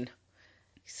chain.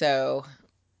 So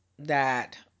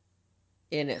that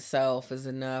in itself is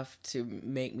enough to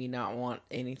make me not want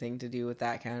anything to do with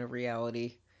that kind of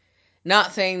reality.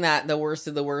 Not saying that the worst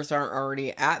of the worst aren't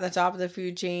already at the top of the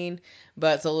food chain,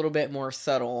 but it's a little bit more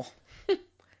subtle.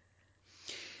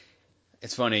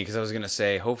 It's funny because I was gonna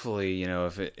say, hopefully,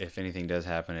 if anything does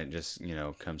happen, it just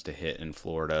comes to hit in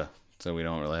Florida, so we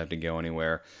don't really have to go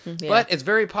anywhere. Yeah. But it's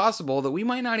very possible that we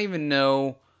might not even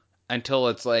know until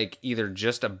it's like either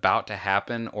just about to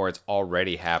happen or it's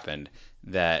already happened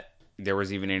that there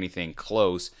was even anything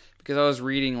close. Because I was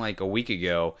reading like a week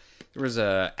ago, there was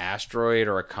a asteroid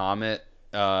or a comet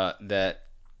that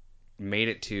made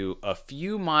it to a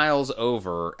few miles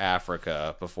over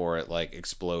Africa before it like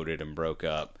exploded and broke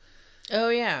up. Oh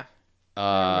yeah, I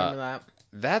Uh, remember that.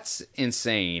 that's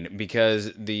insane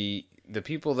because the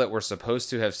people that were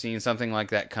supposed to have seen something like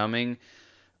that coming,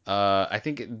 I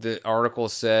think the article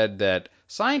said that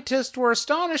scientists were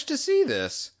astonished to see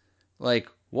this. Like,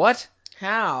 what?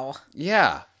 How?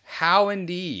 Yeah, how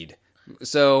indeed.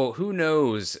 So who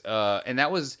knows? And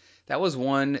that was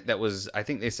one that was, I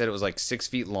think they said it was like 6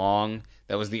 feet long.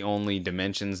 That was the only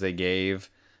dimensions they gave,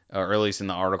 or at least in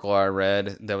the article I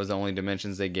read, that was the only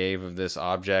dimensions they gave of this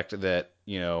object that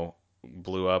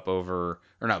blew up over,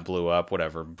 or not blew up,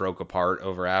 whatever, broke apart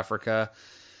over Africa.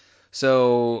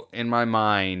 So in my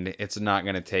mind, it's not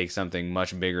going to take something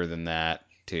much bigger than that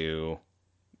to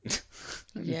to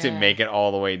Yeah. make it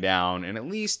all the way down, and at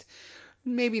least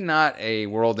maybe not a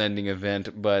world-ending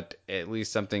event, but at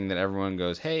least something that everyone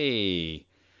goes, "Hey,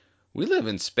 we live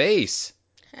in space.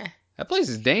 Heh. That place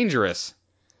is dangerous.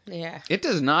 Yeah. It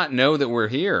does not know that we're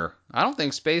here. I don't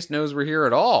think space knows we're here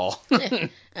at all. I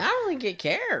don't think it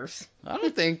cares. I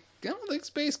don't think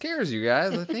space cares, you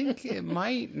guys. I think it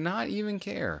might not even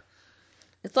care."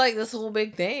 It's like this whole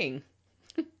big thing.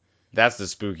 That's the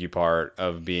spooky part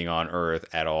of being on Earth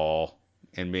at all,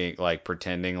 and being like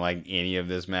pretending like any of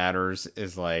this matters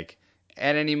is like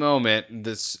at any moment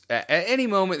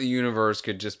the universe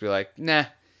could just be like, nah,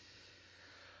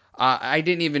 I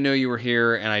didn't even know you were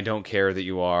here, and I don't care that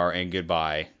you are, and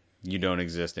goodbye. You don't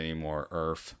exist anymore,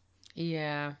 Earth.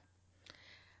 Yeah.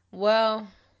 Well,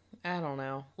 I don't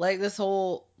know. Like this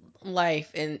whole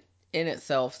life in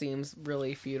itself seems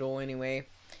really futile anyway,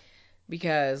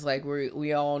 because like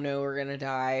we all know we're gonna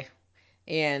die,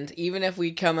 and even if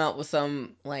we come out with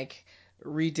some like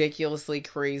ridiculously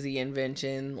crazy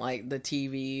invention like the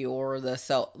TV or the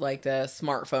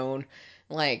smartphone,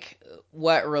 like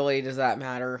what really does that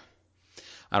matter?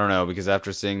 I don't know, because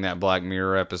after seeing that Black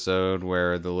Mirror episode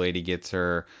where the lady gets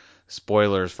her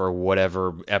spoilers for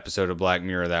whatever episode of Black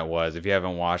Mirror that was, if you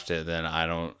haven't watched it, then I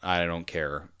don't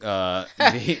care.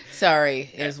 Sorry,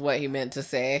 is what he meant to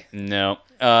say. No.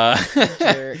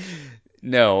 Jerk.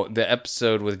 No, the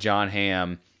episode with John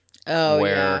Hamm Oh yeah.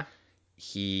 where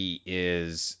he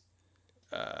is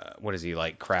what is he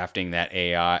like crafting that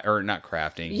AI, or not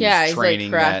crafting, he's Yeah, he's like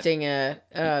training that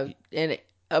crafting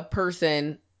a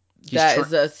person he's that tra-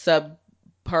 is a sub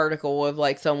particle of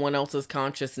like someone else's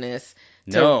consciousness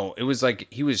to no, it was like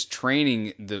he was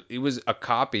training it was a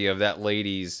copy of that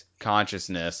lady's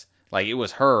consciousness. Like it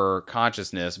was her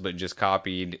consciousness but just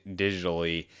copied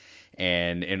digitally,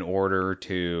 and in order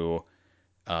to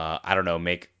I don't know,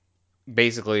 make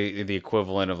basically the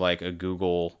equivalent of like a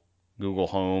Google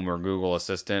Home or Google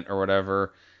Assistant or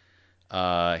whatever.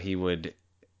 He would.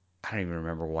 I don't even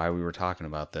remember why we were talking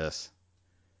about this.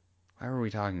 Why were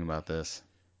we talking about this?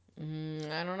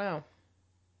 I don't know.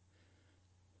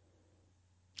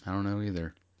 I don't know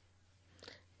either.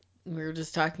 We were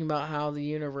just talking about how the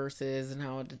universe is and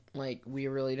how like we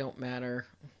really don't matter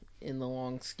in the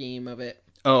long scheme of it.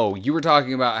 Oh, you were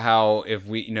talking about how if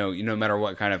we, no matter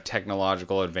what kind of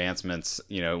technological advancements,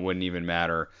 it wouldn't even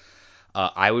matter.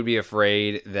 I would be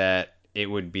afraid that it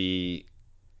would be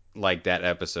like that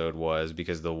episode was,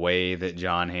 because the way that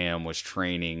John Hamm was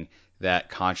training that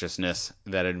consciousness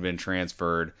that had been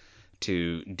transferred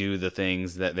to do the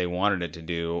things that they wanted it to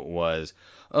do was,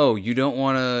 oh, you don't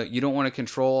want to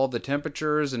control all the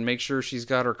temperatures and make sure she's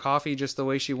got her coffee just the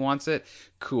way she wants it.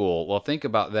 Cool. Well, think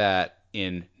about that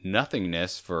in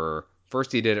nothingness. For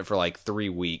first he did it for like 3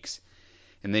 weeks,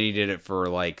 and then he did it for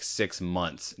like 6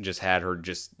 months. Just had her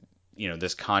just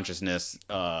this consciousness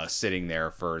sitting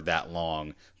there for that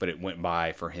long, but it went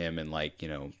by for him in like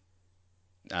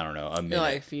I don't know, a Like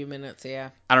minute. a few minutes,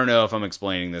 yeah. I don't know if I'm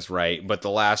explaining this right, but the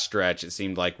last stretch it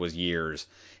seemed like was years.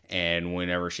 And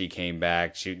whenever she came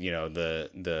back,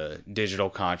 the digital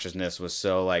consciousness was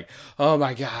so like, oh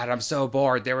my God, I'm so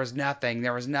bored. There was nothing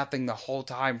the whole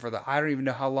time I don't even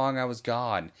know how long I was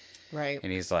gone. Right.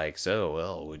 And he's like, so,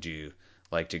 well, would you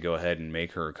like to go ahead and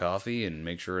make her a coffee and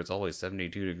make sure it's always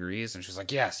 72 degrees? And she's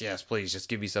like, yes, yes, please, just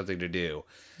give me something to do.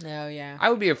 Oh yeah. I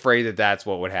would be afraid that that's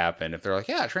what would happen if they're like,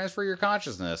 yeah, transfer your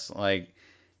consciousness. Like,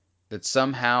 that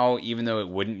somehow, even though it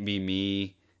wouldn't be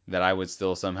me, that I would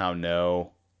still somehow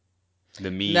know the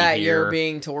me That you're here.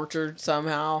 being tortured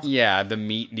somehow. Yeah, the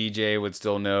meat DJ would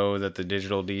still know that the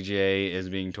digital DJ is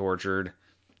being tortured.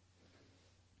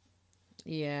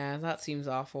 Yeah, that seems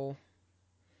awful.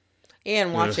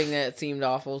 And Ugh. watching it seemed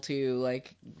awful too,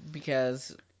 like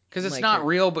because Because it's like not her.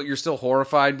 real, but you're still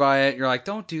horrified by it. You're like,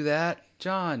 don't do that,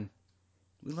 John.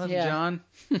 We love you, Yeah. John.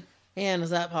 And is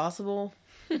that possible?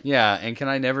 Yeah, and can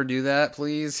I never do that,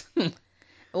 please?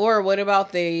 Or what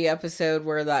about the episode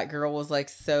where that girl was like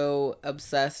so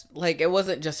obsessed? Like it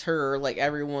wasn't just her, like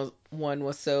everyone one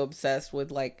was so obsessed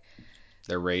with like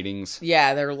Their ratings.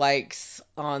 yeah, their likes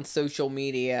on social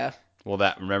media. Well,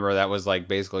 that was like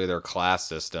basically their class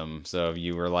system. So if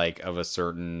you were like of a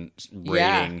certain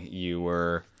Yeah, rating, you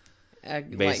were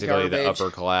like basically the garbage.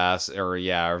 upper class, or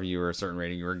yeah, or if you were a certain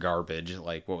rating, you were garbage.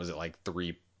 Like what was it, like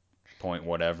 3 point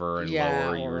whatever, and Yeah,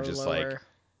 lower, you were or just like lower.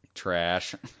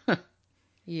 trash.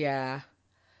 Yeah.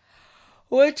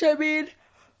 Which I mean,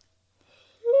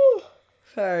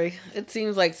 sorry. It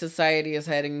seems like society is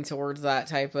heading towards that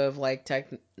type of like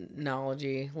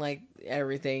technology. Like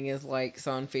everything is likes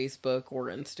on Facebook or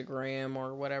Instagram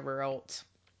or whatever else.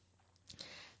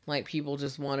 Like people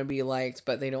just want to be liked,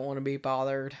 but they don't want to be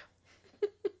bothered.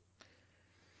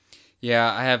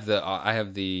 Yeah, I have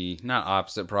the not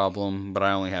opposite problem, but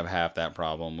I only have half that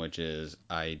problem, which is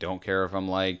I don't care if I'm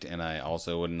liked, and I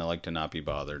also wouldn't like to not be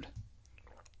bothered.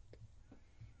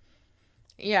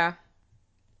 Yeah,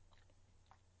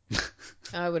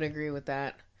 I would agree with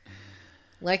that.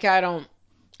 Like I don't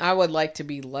I would like to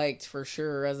be liked for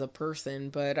sure as a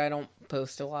person, but I don't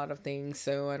post a lot of things,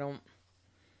 so I don't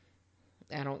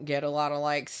get a lot of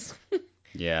likes.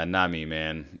 Yeah, not me,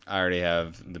 man. I already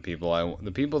have the people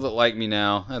that like me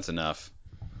now. That's enough.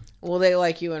 Well, they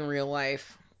like you in real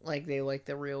life. Like they like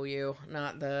the real you,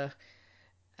 not the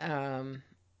um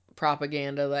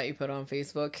propaganda that you put on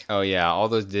Facebook. Oh yeah, all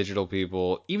those digital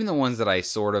people, even the ones that I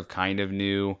sort of kind of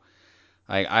knew.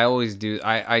 I always do.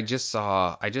 I just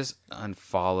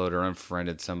unfollowed or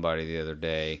unfriended somebody the other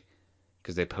day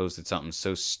because they posted something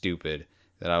so stupid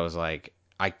that I was like,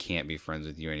 I can't be friends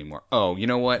with you anymore. Oh, you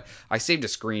know what? I saved a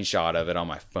screenshot of it on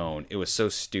my phone. It was so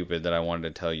stupid that I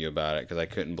wanted to tell you about it because I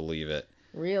couldn't believe it.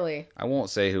 Really? I won't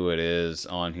say who it is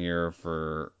on here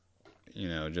for,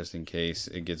 just in case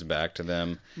it gets back to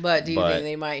them. But do you think But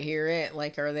they might hear it?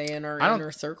 Like, are they in our I don't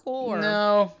inner circle or?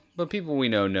 know. But people we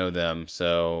know them.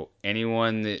 So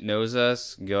anyone that knows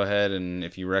us, go ahead and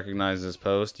if you recognize this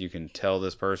post, you can tell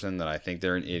this person that I think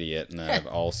they're an idiot, and I've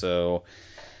also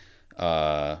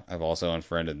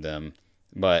unfriended them.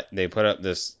 But they put up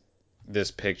this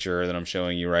picture that I'm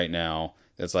showing you right now.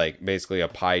 That's like basically a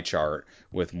pie chart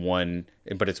with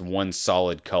but it's one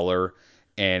solid color,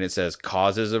 and it says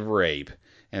causes of rape,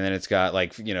 and then it's got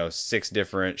like 6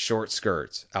 different short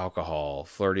skirts, alcohol,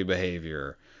 flirty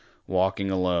behavior, walking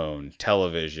alone,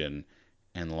 television,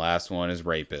 and the last one is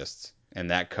rapists.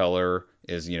 And that color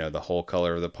is the whole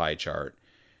color of the pie chart,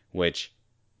 which,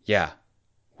 yeah,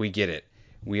 we get it.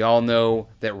 We all know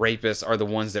that rapists are the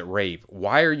ones that rape.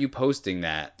 Why are you posting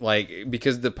that? Like,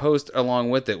 because the post along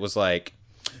with it was like,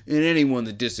 and anyone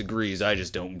that disagrees, I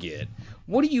just don't get.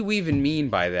 What do you even mean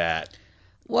by that?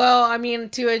 Well, I mean,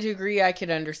 to a degree, I could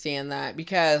understand that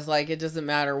because, like, it doesn't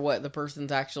matter what the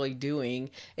person's actually doing.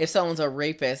 If someone's a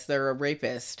rapist, they're a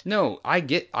rapist. No,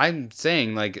 I'm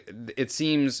saying, like, it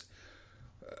seems,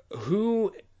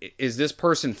 who is this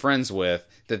person friends with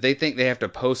that they think they have to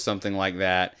post something like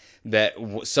that, that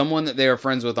someone that they are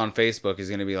friends with on Facebook is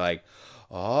going to be like,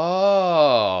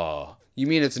 oh, you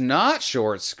mean it's not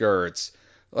short skirts?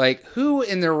 Like, who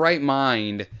in their right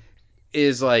mind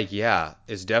is like, yeah,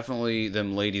 it's definitely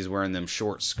them ladies wearing them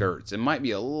short skirts. It might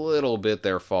be a little bit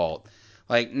their fault.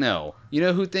 Like, no. You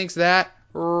know who thinks that?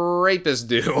 Rapists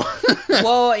do.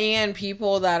 Well, and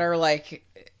people that are like,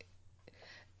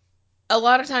 a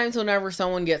lot of times whenever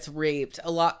someone gets raped,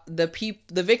 the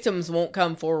victims won't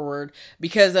come forward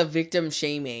because of victim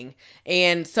shaming.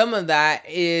 And some of that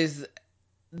is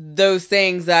those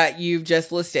things that you've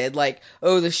just listed, like,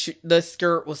 oh, the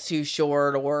skirt was too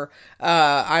short, or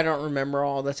I don't remember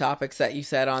all the topics that you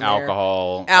said on there.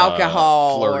 Alcohol,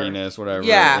 Alcohol, or flirtiness, whatever.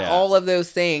 yeah, Yeah. all of those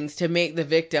things to make the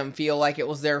victim feel like it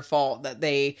was their fault that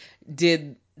they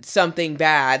did something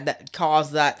bad that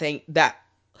caused that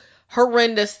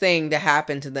horrendous thing to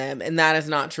happen to them, and that is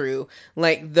not true.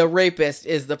 Like the rapist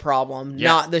is the problem, Yeah.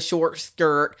 not the short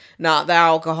skirt, not the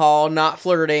alcohol, not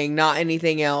flirting, not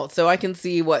anything else. So I can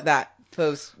see what that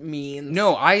post means.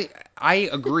 No, I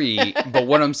agree, but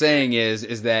what I'm saying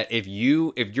is that if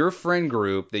your friend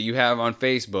group that you have on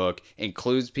Facebook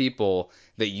includes people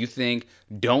that you think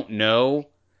don't know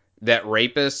that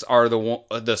rapists are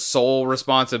the sole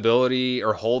responsibility,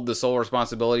 or hold the sole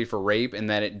responsibility for rape,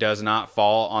 and that it does not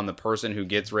fall on the person who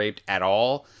gets raped at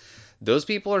all, those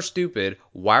people are stupid.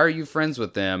 Why are you friends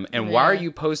with them? And why are Yeah.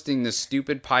 you posting this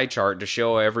stupid pie chart to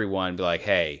show everyone, be like,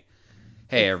 hey,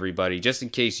 It's everybody, just in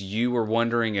case you were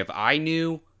wondering if I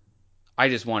knew, I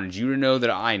just wanted you to know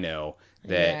that I know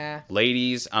that, yeah.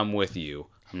 ladies, I'm with you.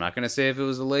 I'm not gonna say if it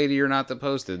was a lady or not that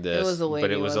posted It was this, a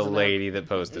but it lady, was a wasn't it? lady that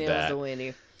posted It was a that.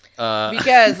 lady. Uh,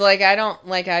 Because like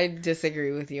I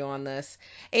disagree with you on this.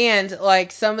 And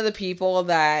like some of the people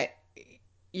that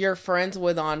you're friends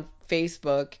with on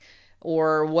Facebook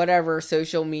or whatever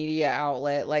social media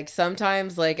outlet, like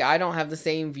sometimes like I don't have the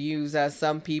same views as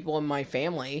some people in my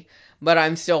family, but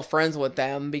I'm still friends with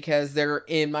them because they're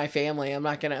in my family. I'm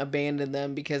not going to abandon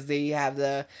them because they have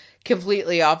the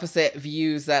completely opposite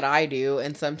views that I do,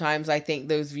 and sometimes I think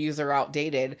those views are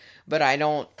outdated, but I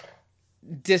don't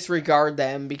disregard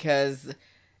them because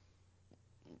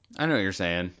I know what you're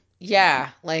saying. yeah,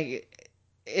 like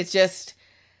it's just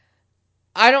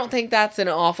I don't think that's an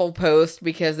awful post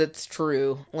because it's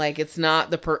true. Like it's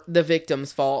not the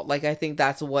victim's fault. Like I think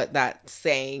that's what that's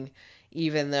saying,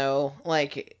 even though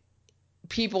like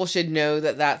people should know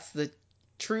that that's the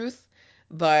truth,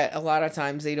 but a lot of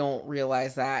times they don't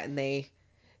realize that and they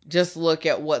just look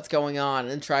at what's going on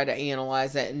and try to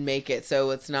analyze it and make it so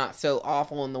it's not so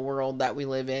awful in the world that we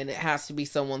live in. It has to be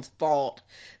someone's fault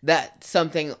that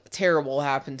something terrible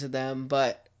happened to them,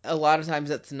 but a lot of times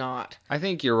it's not. I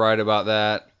think you're right about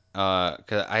that.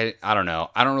 'Cause I don't know.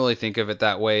 I don't really think of it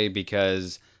that way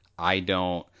because I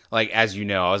don't like as you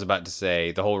know, I was about to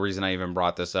say the whole reason I even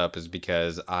brought this up is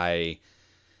because I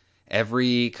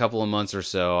every couple of months or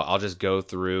so, I'll just go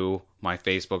through my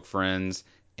Facebook friends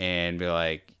and be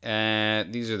like,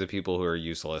 these are the people who are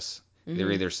useless. They're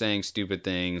Hmm. either saying stupid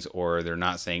things or they're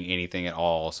not saying anything at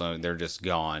all, so they're just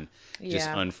gone, just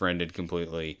Yeah. unfriended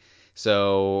completely.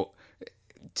 So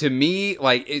to me,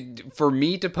 like for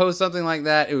me to post something like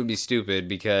that, it would be stupid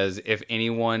because if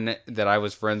anyone that I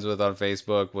was friends with on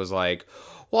Facebook was like,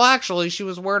 well, actually, she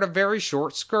was wearing a very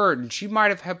short skirt and she might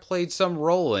have had played some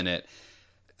role in it,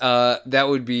 that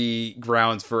would be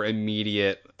grounds for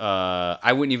immediate.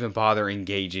 I wouldn't even bother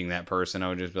engaging that person. I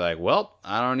would just be like, well,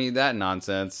 I don't need that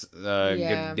nonsense. Good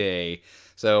Yeah. day.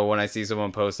 So when I see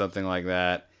someone post something like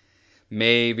that,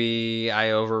 maybe I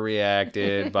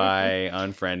overreacted by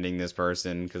unfriending this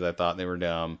person because I thought they were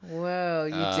dumb. Whoa,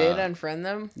 you did Uh, unfriend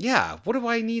them? yeah, what do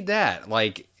I need that?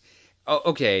 Like, oh,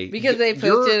 okay, Because they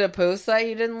you're posted a post that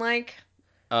you didn't like?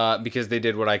 because they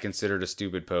did what I considered a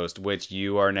stupid post, which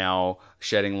you are now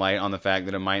shedding light on the fact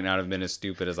that it might not have been as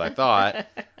stupid as I thought.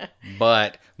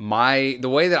 But the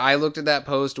way that I looked at that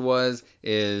post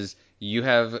is you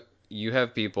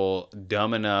have people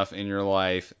dumb enough in your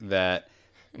life that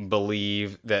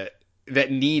believe that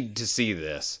need to see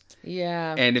this.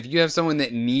 Yeah. And if you have someone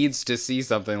that needs to see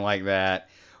something like that,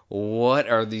 what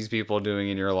are these people doing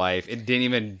in your life? It didn't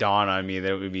even dawn on me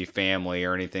that it would be family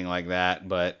or anything like that,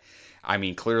 but I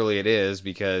mean, clearly it is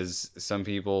because some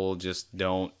people just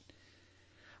don't.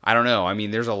 I don't know. I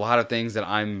mean, there's a lot of things that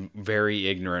I'm very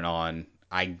ignorant on.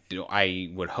 I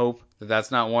would hope that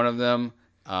that's not one of them.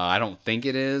 I don't think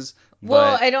it is,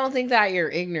 Well, but I don't think that you're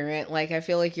ignorant. Like, I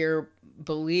feel like your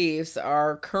beliefs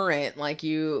are current. Like,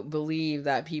 you believe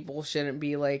that people shouldn't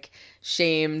be, like,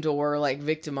 shamed or, like,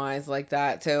 victimized like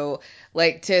that. So,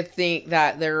 like, to think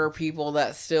that there are people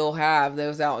that still have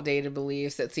those outdated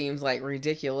beliefs, it seems, like,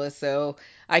 ridiculous. So,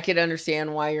 I could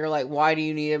understand why you're like, why do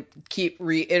you need to keep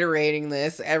reiterating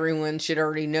this? Everyone should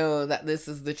already know that this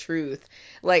is the truth.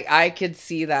 Like, I could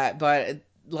see that, but,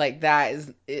 like, that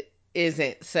is.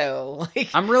 Isn't so like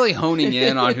I'm really honing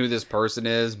in on who this person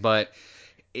is, but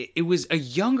it was a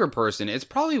younger person. It's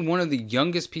probably one of the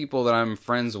youngest people that I'm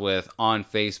friends with on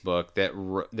Facebook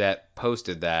that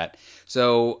posted that.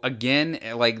 So again,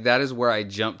 like that is where I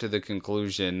jumped to the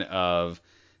conclusion of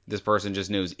this person just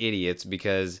knows idiots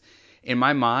because in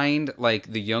my mind,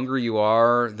 like the younger you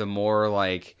are, the more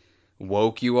like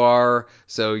woke you are.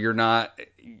 So you're not.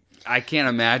 I can't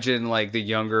imagine like the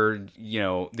younger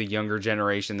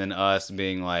generation than us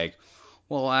being like,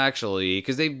 well, actually,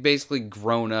 because they've basically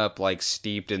grown up like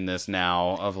steeped in this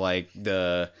now of like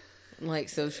like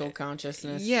social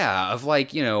consciousness. yeah, of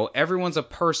like, everyone's a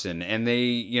person and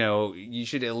you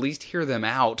should at least hear them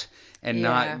out and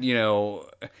Yeah. not,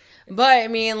 But I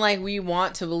mean, like, we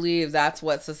want to believe that's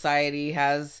what society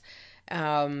has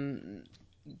um,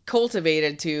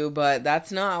 cultivated to, but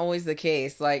that's not always the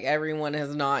case. Like, everyone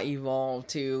has not evolved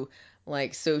to,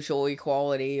 like, social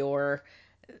equality or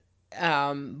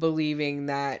believing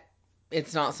that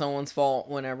it's not someone's fault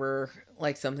whenever,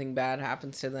 like, something bad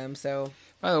happens to them. So,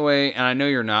 by the way, and I know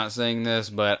you're not saying this,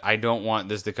 but I don't want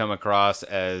this to come across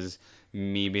as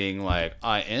me being like,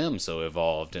 I am so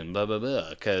evolved and blah, blah, blah.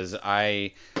 Because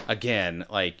again,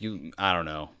 like, I don't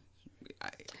know.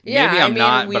 yeah, Maybe I I'm mean,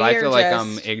 not, but we I are feel like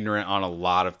I'm just. ignorant on a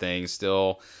lot of things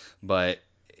still. But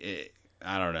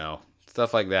I don't know.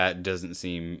 Stuff like that doesn't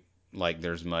seem like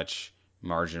there's much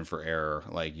margin for error.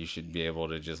 Like, you should be able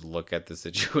to just look at the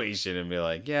situation and be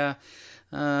like, yeah,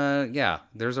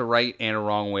 there's a right and a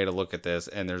wrong way to look at this,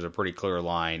 and there's a pretty clear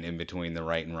line in between the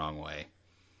right and wrong way.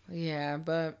 Yeah,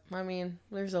 but I mean,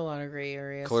 there's a lot of gray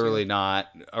areas too. Clearly not,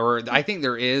 or I think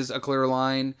there is a clear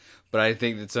line, but I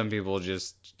think that some people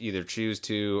just either choose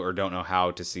to or don't know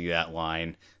how to see that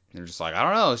line. They're just like, I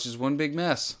don't know, it's just one big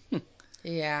mess.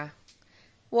 Yeah.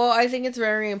 Well, I think it's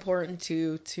very important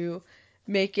to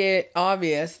make it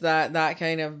obvious that that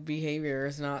kind of behavior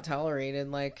is not tolerated.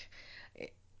 Like,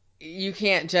 you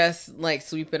can't just like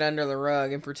sweep it under the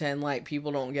rug and pretend like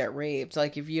people don't get raped.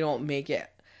 Like, if you don't make it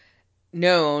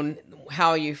known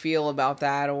how you feel about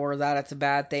that, or that it's a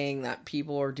bad thing that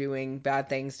people are doing bad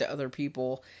things to other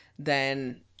people,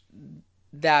 then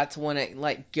that's when it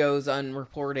like goes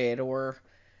unreported, or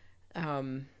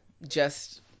um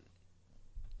just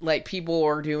like people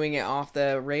are doing it off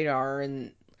the radar,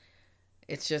 and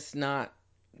it's just not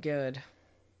good.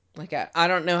 Like, I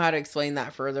don't know how to explain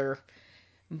that further,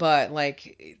 but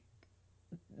like,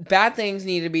 bad things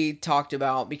need to be talked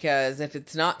about, because if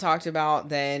it's not talked about,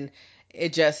 then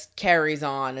it just carries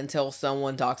on until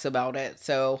someone talks about it.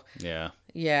 So, Yeah.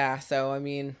 yeah, so I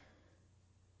mean,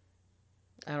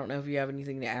 I don't know if you have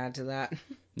anything to add to that.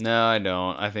 No, I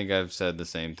don't. I think I've said the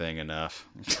same thing enough.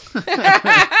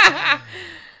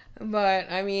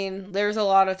 But I mean, there's a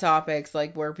lot of topics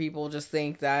like where people just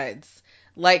think that it's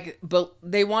like, but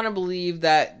they want to believe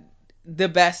that the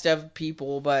best of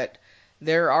people, but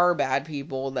there are bad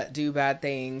people that do bad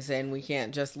things, and we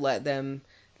can't just let them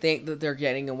think that they're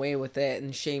getting away with it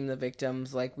and shame the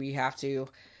victims. Like, we have to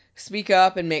speak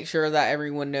up and make sure that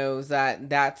everyone knows that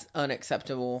that's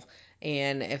unacceptable.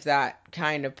 And if that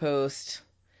kind of post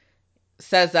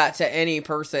says that to any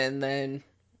person, then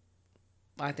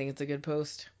I think it's a good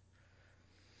post.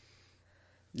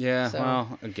 Yeah, So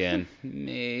well, again,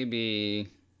 maybe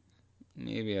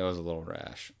I was a little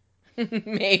rash.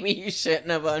 maybe you shouldn't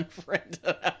have unfriended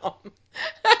them.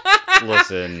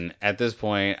 Listen, at this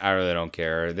point, I really don't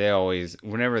care. They always,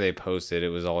 whenever they posted, it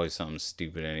was always something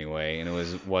stupid anyway,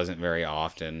 and wasn't very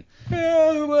often.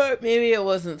 Yeah, but maybe it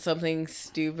wasn't something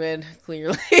stupid,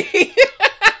 clearly.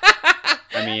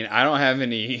 I mean, I don't have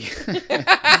any.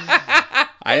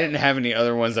 I didn't have any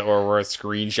other ones that were worth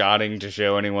screenshotting to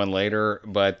show anyone later,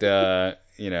 but none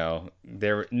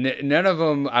of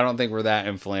them I don't think were that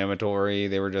inflammatory.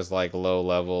 They were just like low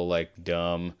level, like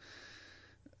dumb,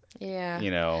 Yeah. you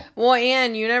know. Well,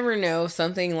 and you never know,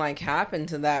 something like happened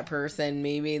to that person.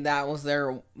 Maybe that was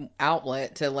their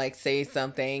outlet to like say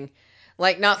something.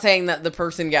 Like, not saying that the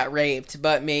person got raped,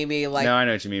 but maybe No, like, I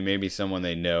know what you mean. Maybe someone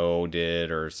they know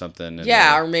did or something, and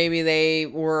yeah, they. or maybe they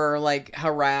were like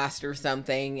harassed or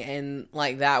something, and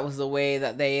like that was the way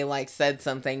that they like said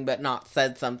something but not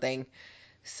said something.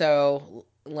 So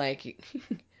like,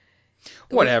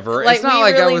 Whatever. It's not we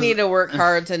like I really was. need to work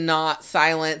hard to not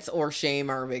silence or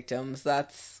shame our victims.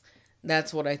 That's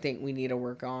what I think we need to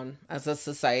work on as a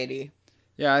society.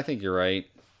 Yeah, I think you're right.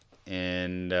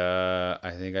 And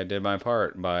I think I did my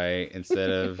part by instead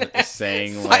of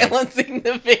saying like Silencing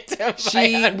the victim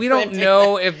by we don't unfriending them.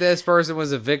 know if this person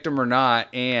was a victim or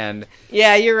not, and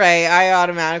Yeah, you're right. I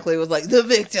automatically was like, the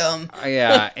victim.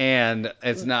 yeah, and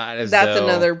it's not as That's though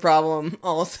another problem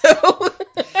also.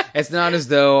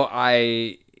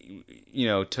 I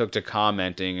took to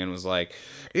commenting and was like,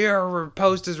 your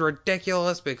post is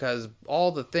ridiculous because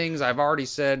all the things I've already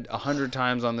said 100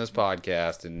 times on this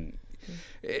podcast and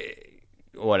eh,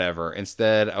 whatever.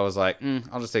 Instead, I was like,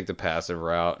 I'll just take the passive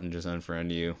route and just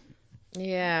unfriend you.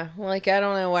 Yeah, like, I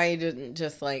don't know why you didn't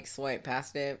just like swipe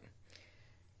past it.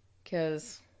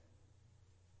 Because,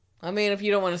 I mean, if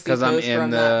you don't want to see Because I'm posts in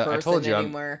from that the, I told person you,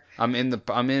 anymore.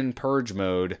 I'm in purge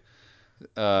mode.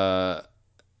 Uh,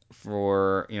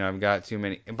 for I've got too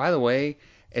many. And by the way,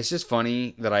 it's just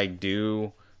funny that I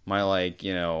do my like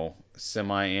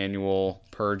semi-annual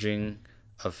purging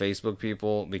of Facebook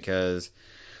people because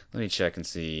let me check and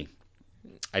see.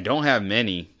 I don't have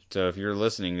many. So if you're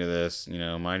listening to this,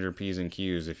 mind your P's and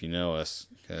Q's if you know us,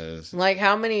 because Like,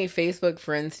 how many Facebook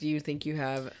friends do you think you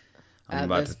have I'm at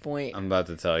about this to point? I'm about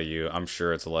to tell you. I'm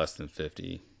sure it's less than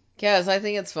 50. Because I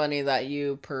think it's funny that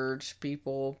you purge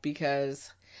people, because,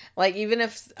 like, even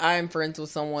if I'm friends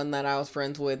with someone that I was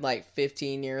friends with like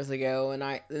 15 years ago,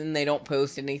 and they don't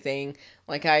post anything,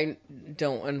 like, I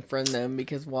don't unfriend them,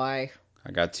 because why?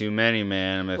 I got too many,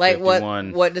 man. I'm at Like,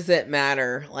 fifty-one. what does it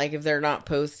matter? Like, if they're not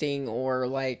posting or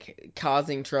like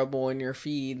causing trouble in your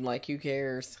feed, like, who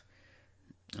cares?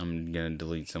 I'm gonna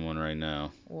delete someone right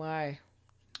now. Why?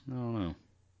 I don't know.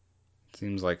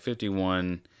 Seems like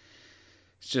 51.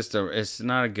 It's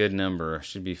not a good number. It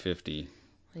should be 50.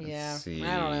 Let's Yeah, I don't see.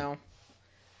 know.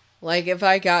 Like, if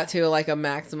I got to, like, a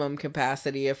maximum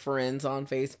capacity of friends on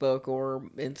Facebook or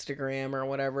Instagram or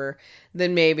whatever,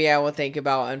 then maybe I would think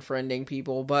about unfriending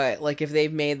people. But, like, if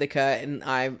they've made the cut and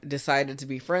I've decided to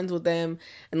be friends with them,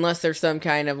 unless there's some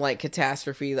kind of, like,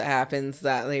 catastrophe that happens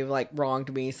that they've, like,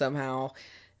 wronged me somehow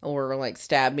or, like,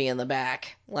 stabbed me in the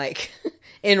back, like,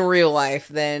 in real life,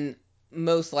 then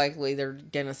most likely they're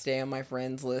gonna stay on my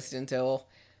friends list until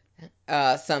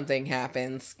something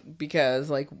happens. Because,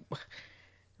 like,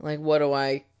 what do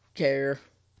I care?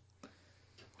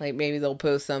 Like, maybe they'll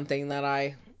post something that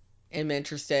I am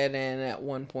interested in at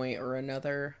one point or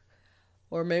another.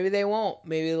 Or maybe they won't.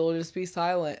 Maybe they'll just be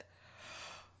silent.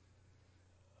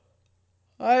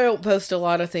 I don't post a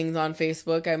lot of things on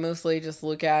Facebook. I mostly just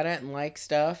look at it and like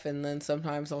stuff, and then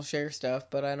sometimes I'll share stuff,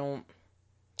 but I don't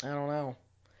know.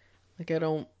 Like, I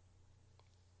don't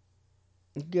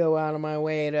go out of my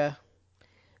way to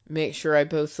make sure I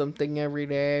post something every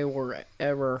day or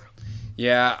ever.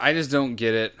 Yeah, I just don't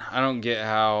get it. I don't get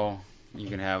how you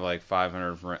can have like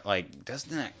 500 friends. Like,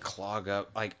 doesn't that clog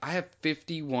up? Like, I have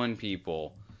 51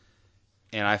 people,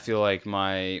 and I feel like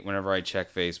whenever I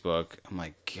check Facebook, I'm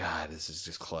like, God, this is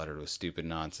just cluttered with stupid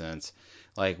nonsense.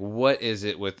 Like, what is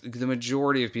it with the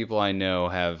majority of people I know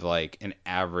have like an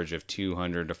average of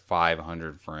 200 to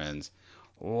 500 friends?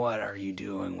 What are you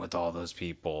doing with all those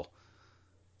people?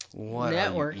 What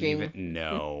are you even? Networking.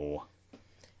 No.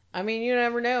 I mean, you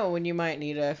never know when you might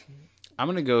need a I'm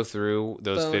going to go through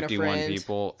those phone a 51 friend.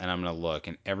 people and I'm going to look.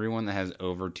 And everyone that has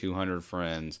over 200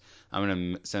 friends, I'm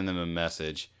going to send them a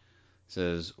message. It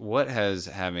says, what has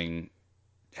having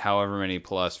however many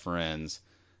plus friends,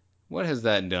 what has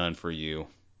that done for you?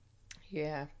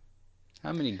 Yeah.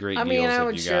 How many great I mean, deals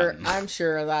have you gotten? I'm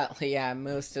sure that, yeah,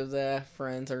 most of the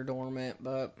friends are dormant,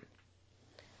 but,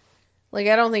 like,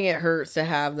 I don't think it hurts to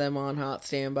have them on hot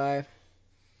standby.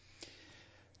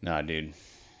 Nah, dude.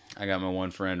 I got my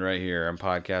one friend right here. I'm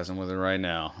podcasting with her right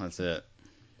now. That's it.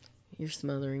 You're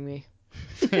smothering me.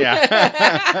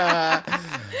 Yeah.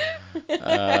 We're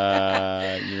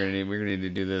gonna need to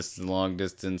do this long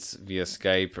distance via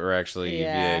Skype or actually via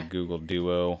Yeah. Google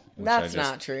Duo, which That's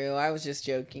not true. I was just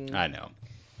joking. I know.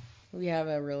 We have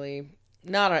a really,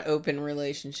 not an open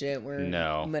relationship. We're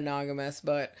No. monogamous,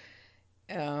 but,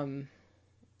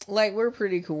 like, we're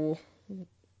pretty cool.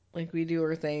 Like, we do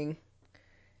our thing.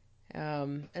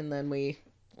 And then we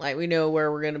know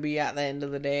where we're going to be at the end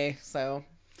of the day, so.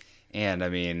 And I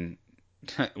mean,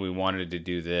 we wanted to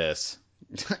do this.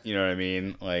 You know what I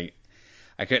mean? Like,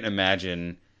 I couldn't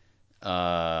imagine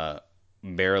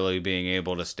barely being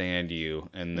able to stand you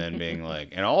and then being like,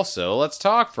 and also, let's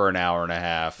talk for an hour and a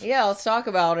half. Yeah, let's talk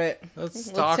about it. Let's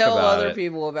Let's talk tell about other it.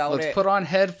 people about Let's it. put on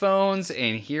headphones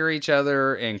and hear each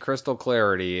other in crystal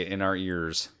clarity in our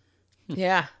ears.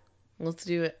 Yeah, let's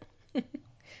do it.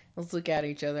 Let's look at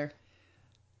each other.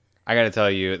 I got to tell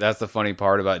you, that's the funny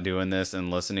part about doing this and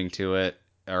listening to it,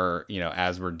 or,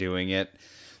 as we're doing it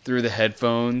through the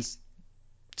headphones,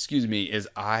 excuse me, is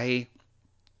I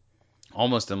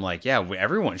almost am like, yeah,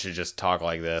 everyone should just talk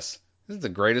like this. This is the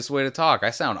greatest way to talk.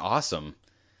 I sound awesome.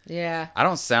 Yeah. I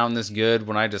don't sound this good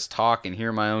when I just talk and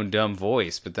hear my own dumb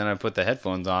voice, but then I put the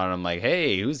headphones on and I'm like,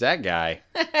 hey, who's that guy?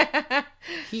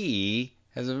 He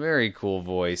has a very cool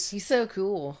voice. He's so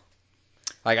cool.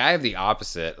 Like, I have the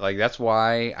opposite. Like, that's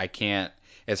why I can't.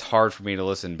 It's hard for me to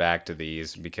listen back to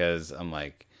these because I'm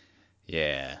like,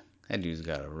 yeah, that dude's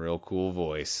got a real cool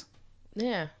voice.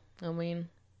 Yeah, I mean,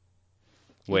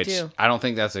 Which I don't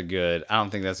think that's a good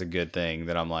thing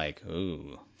that I'm like,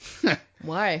 ooh.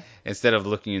 Why? Instead of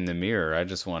looking in the mirror, I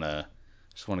just want to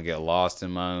get lost in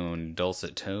my own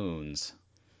dulcet tones.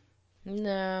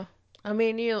 No. I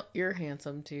mean, you're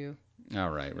handsome too. All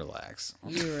right, relax.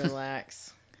 You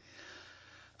relax.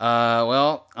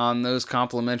 Well, on those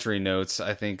complimentary notes,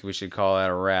 I think we should call that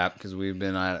a wrap because we've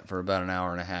been at it for about an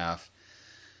hour and a half.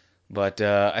 But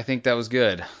I think that was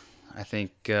good. I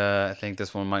think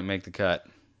this one might make the cut.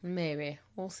 Maybe.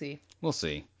 We'll see. We'll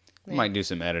see. Yeah. Might do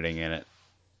some editing in it.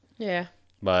 Yeah.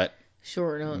 But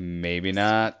Short note. maybe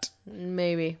not.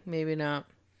 Maybe not.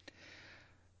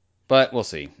 But we'll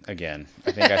see. Again,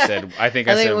 I think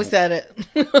we said it.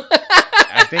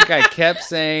 I think I kept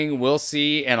saying we'll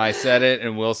see, and I said it,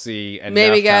 and we'll see enough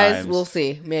Maybe, guys, times. we'll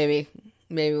see. Maybe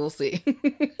we'll see.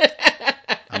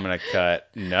 I'm gonna cut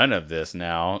none of this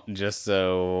now, just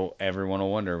so everyone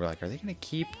will wonder. We're like, are they gonna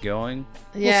keep going?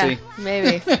 Yeah, we'll see.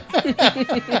 Maybe.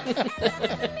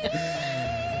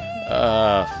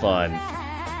 Fun.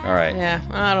 All right. Yeah,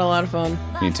 I had a lot of fun.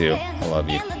 Me too. I love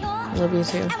you. Love you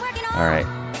too. All right.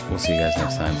 We'll see you guys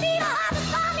next time.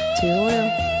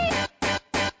 Toodaloo.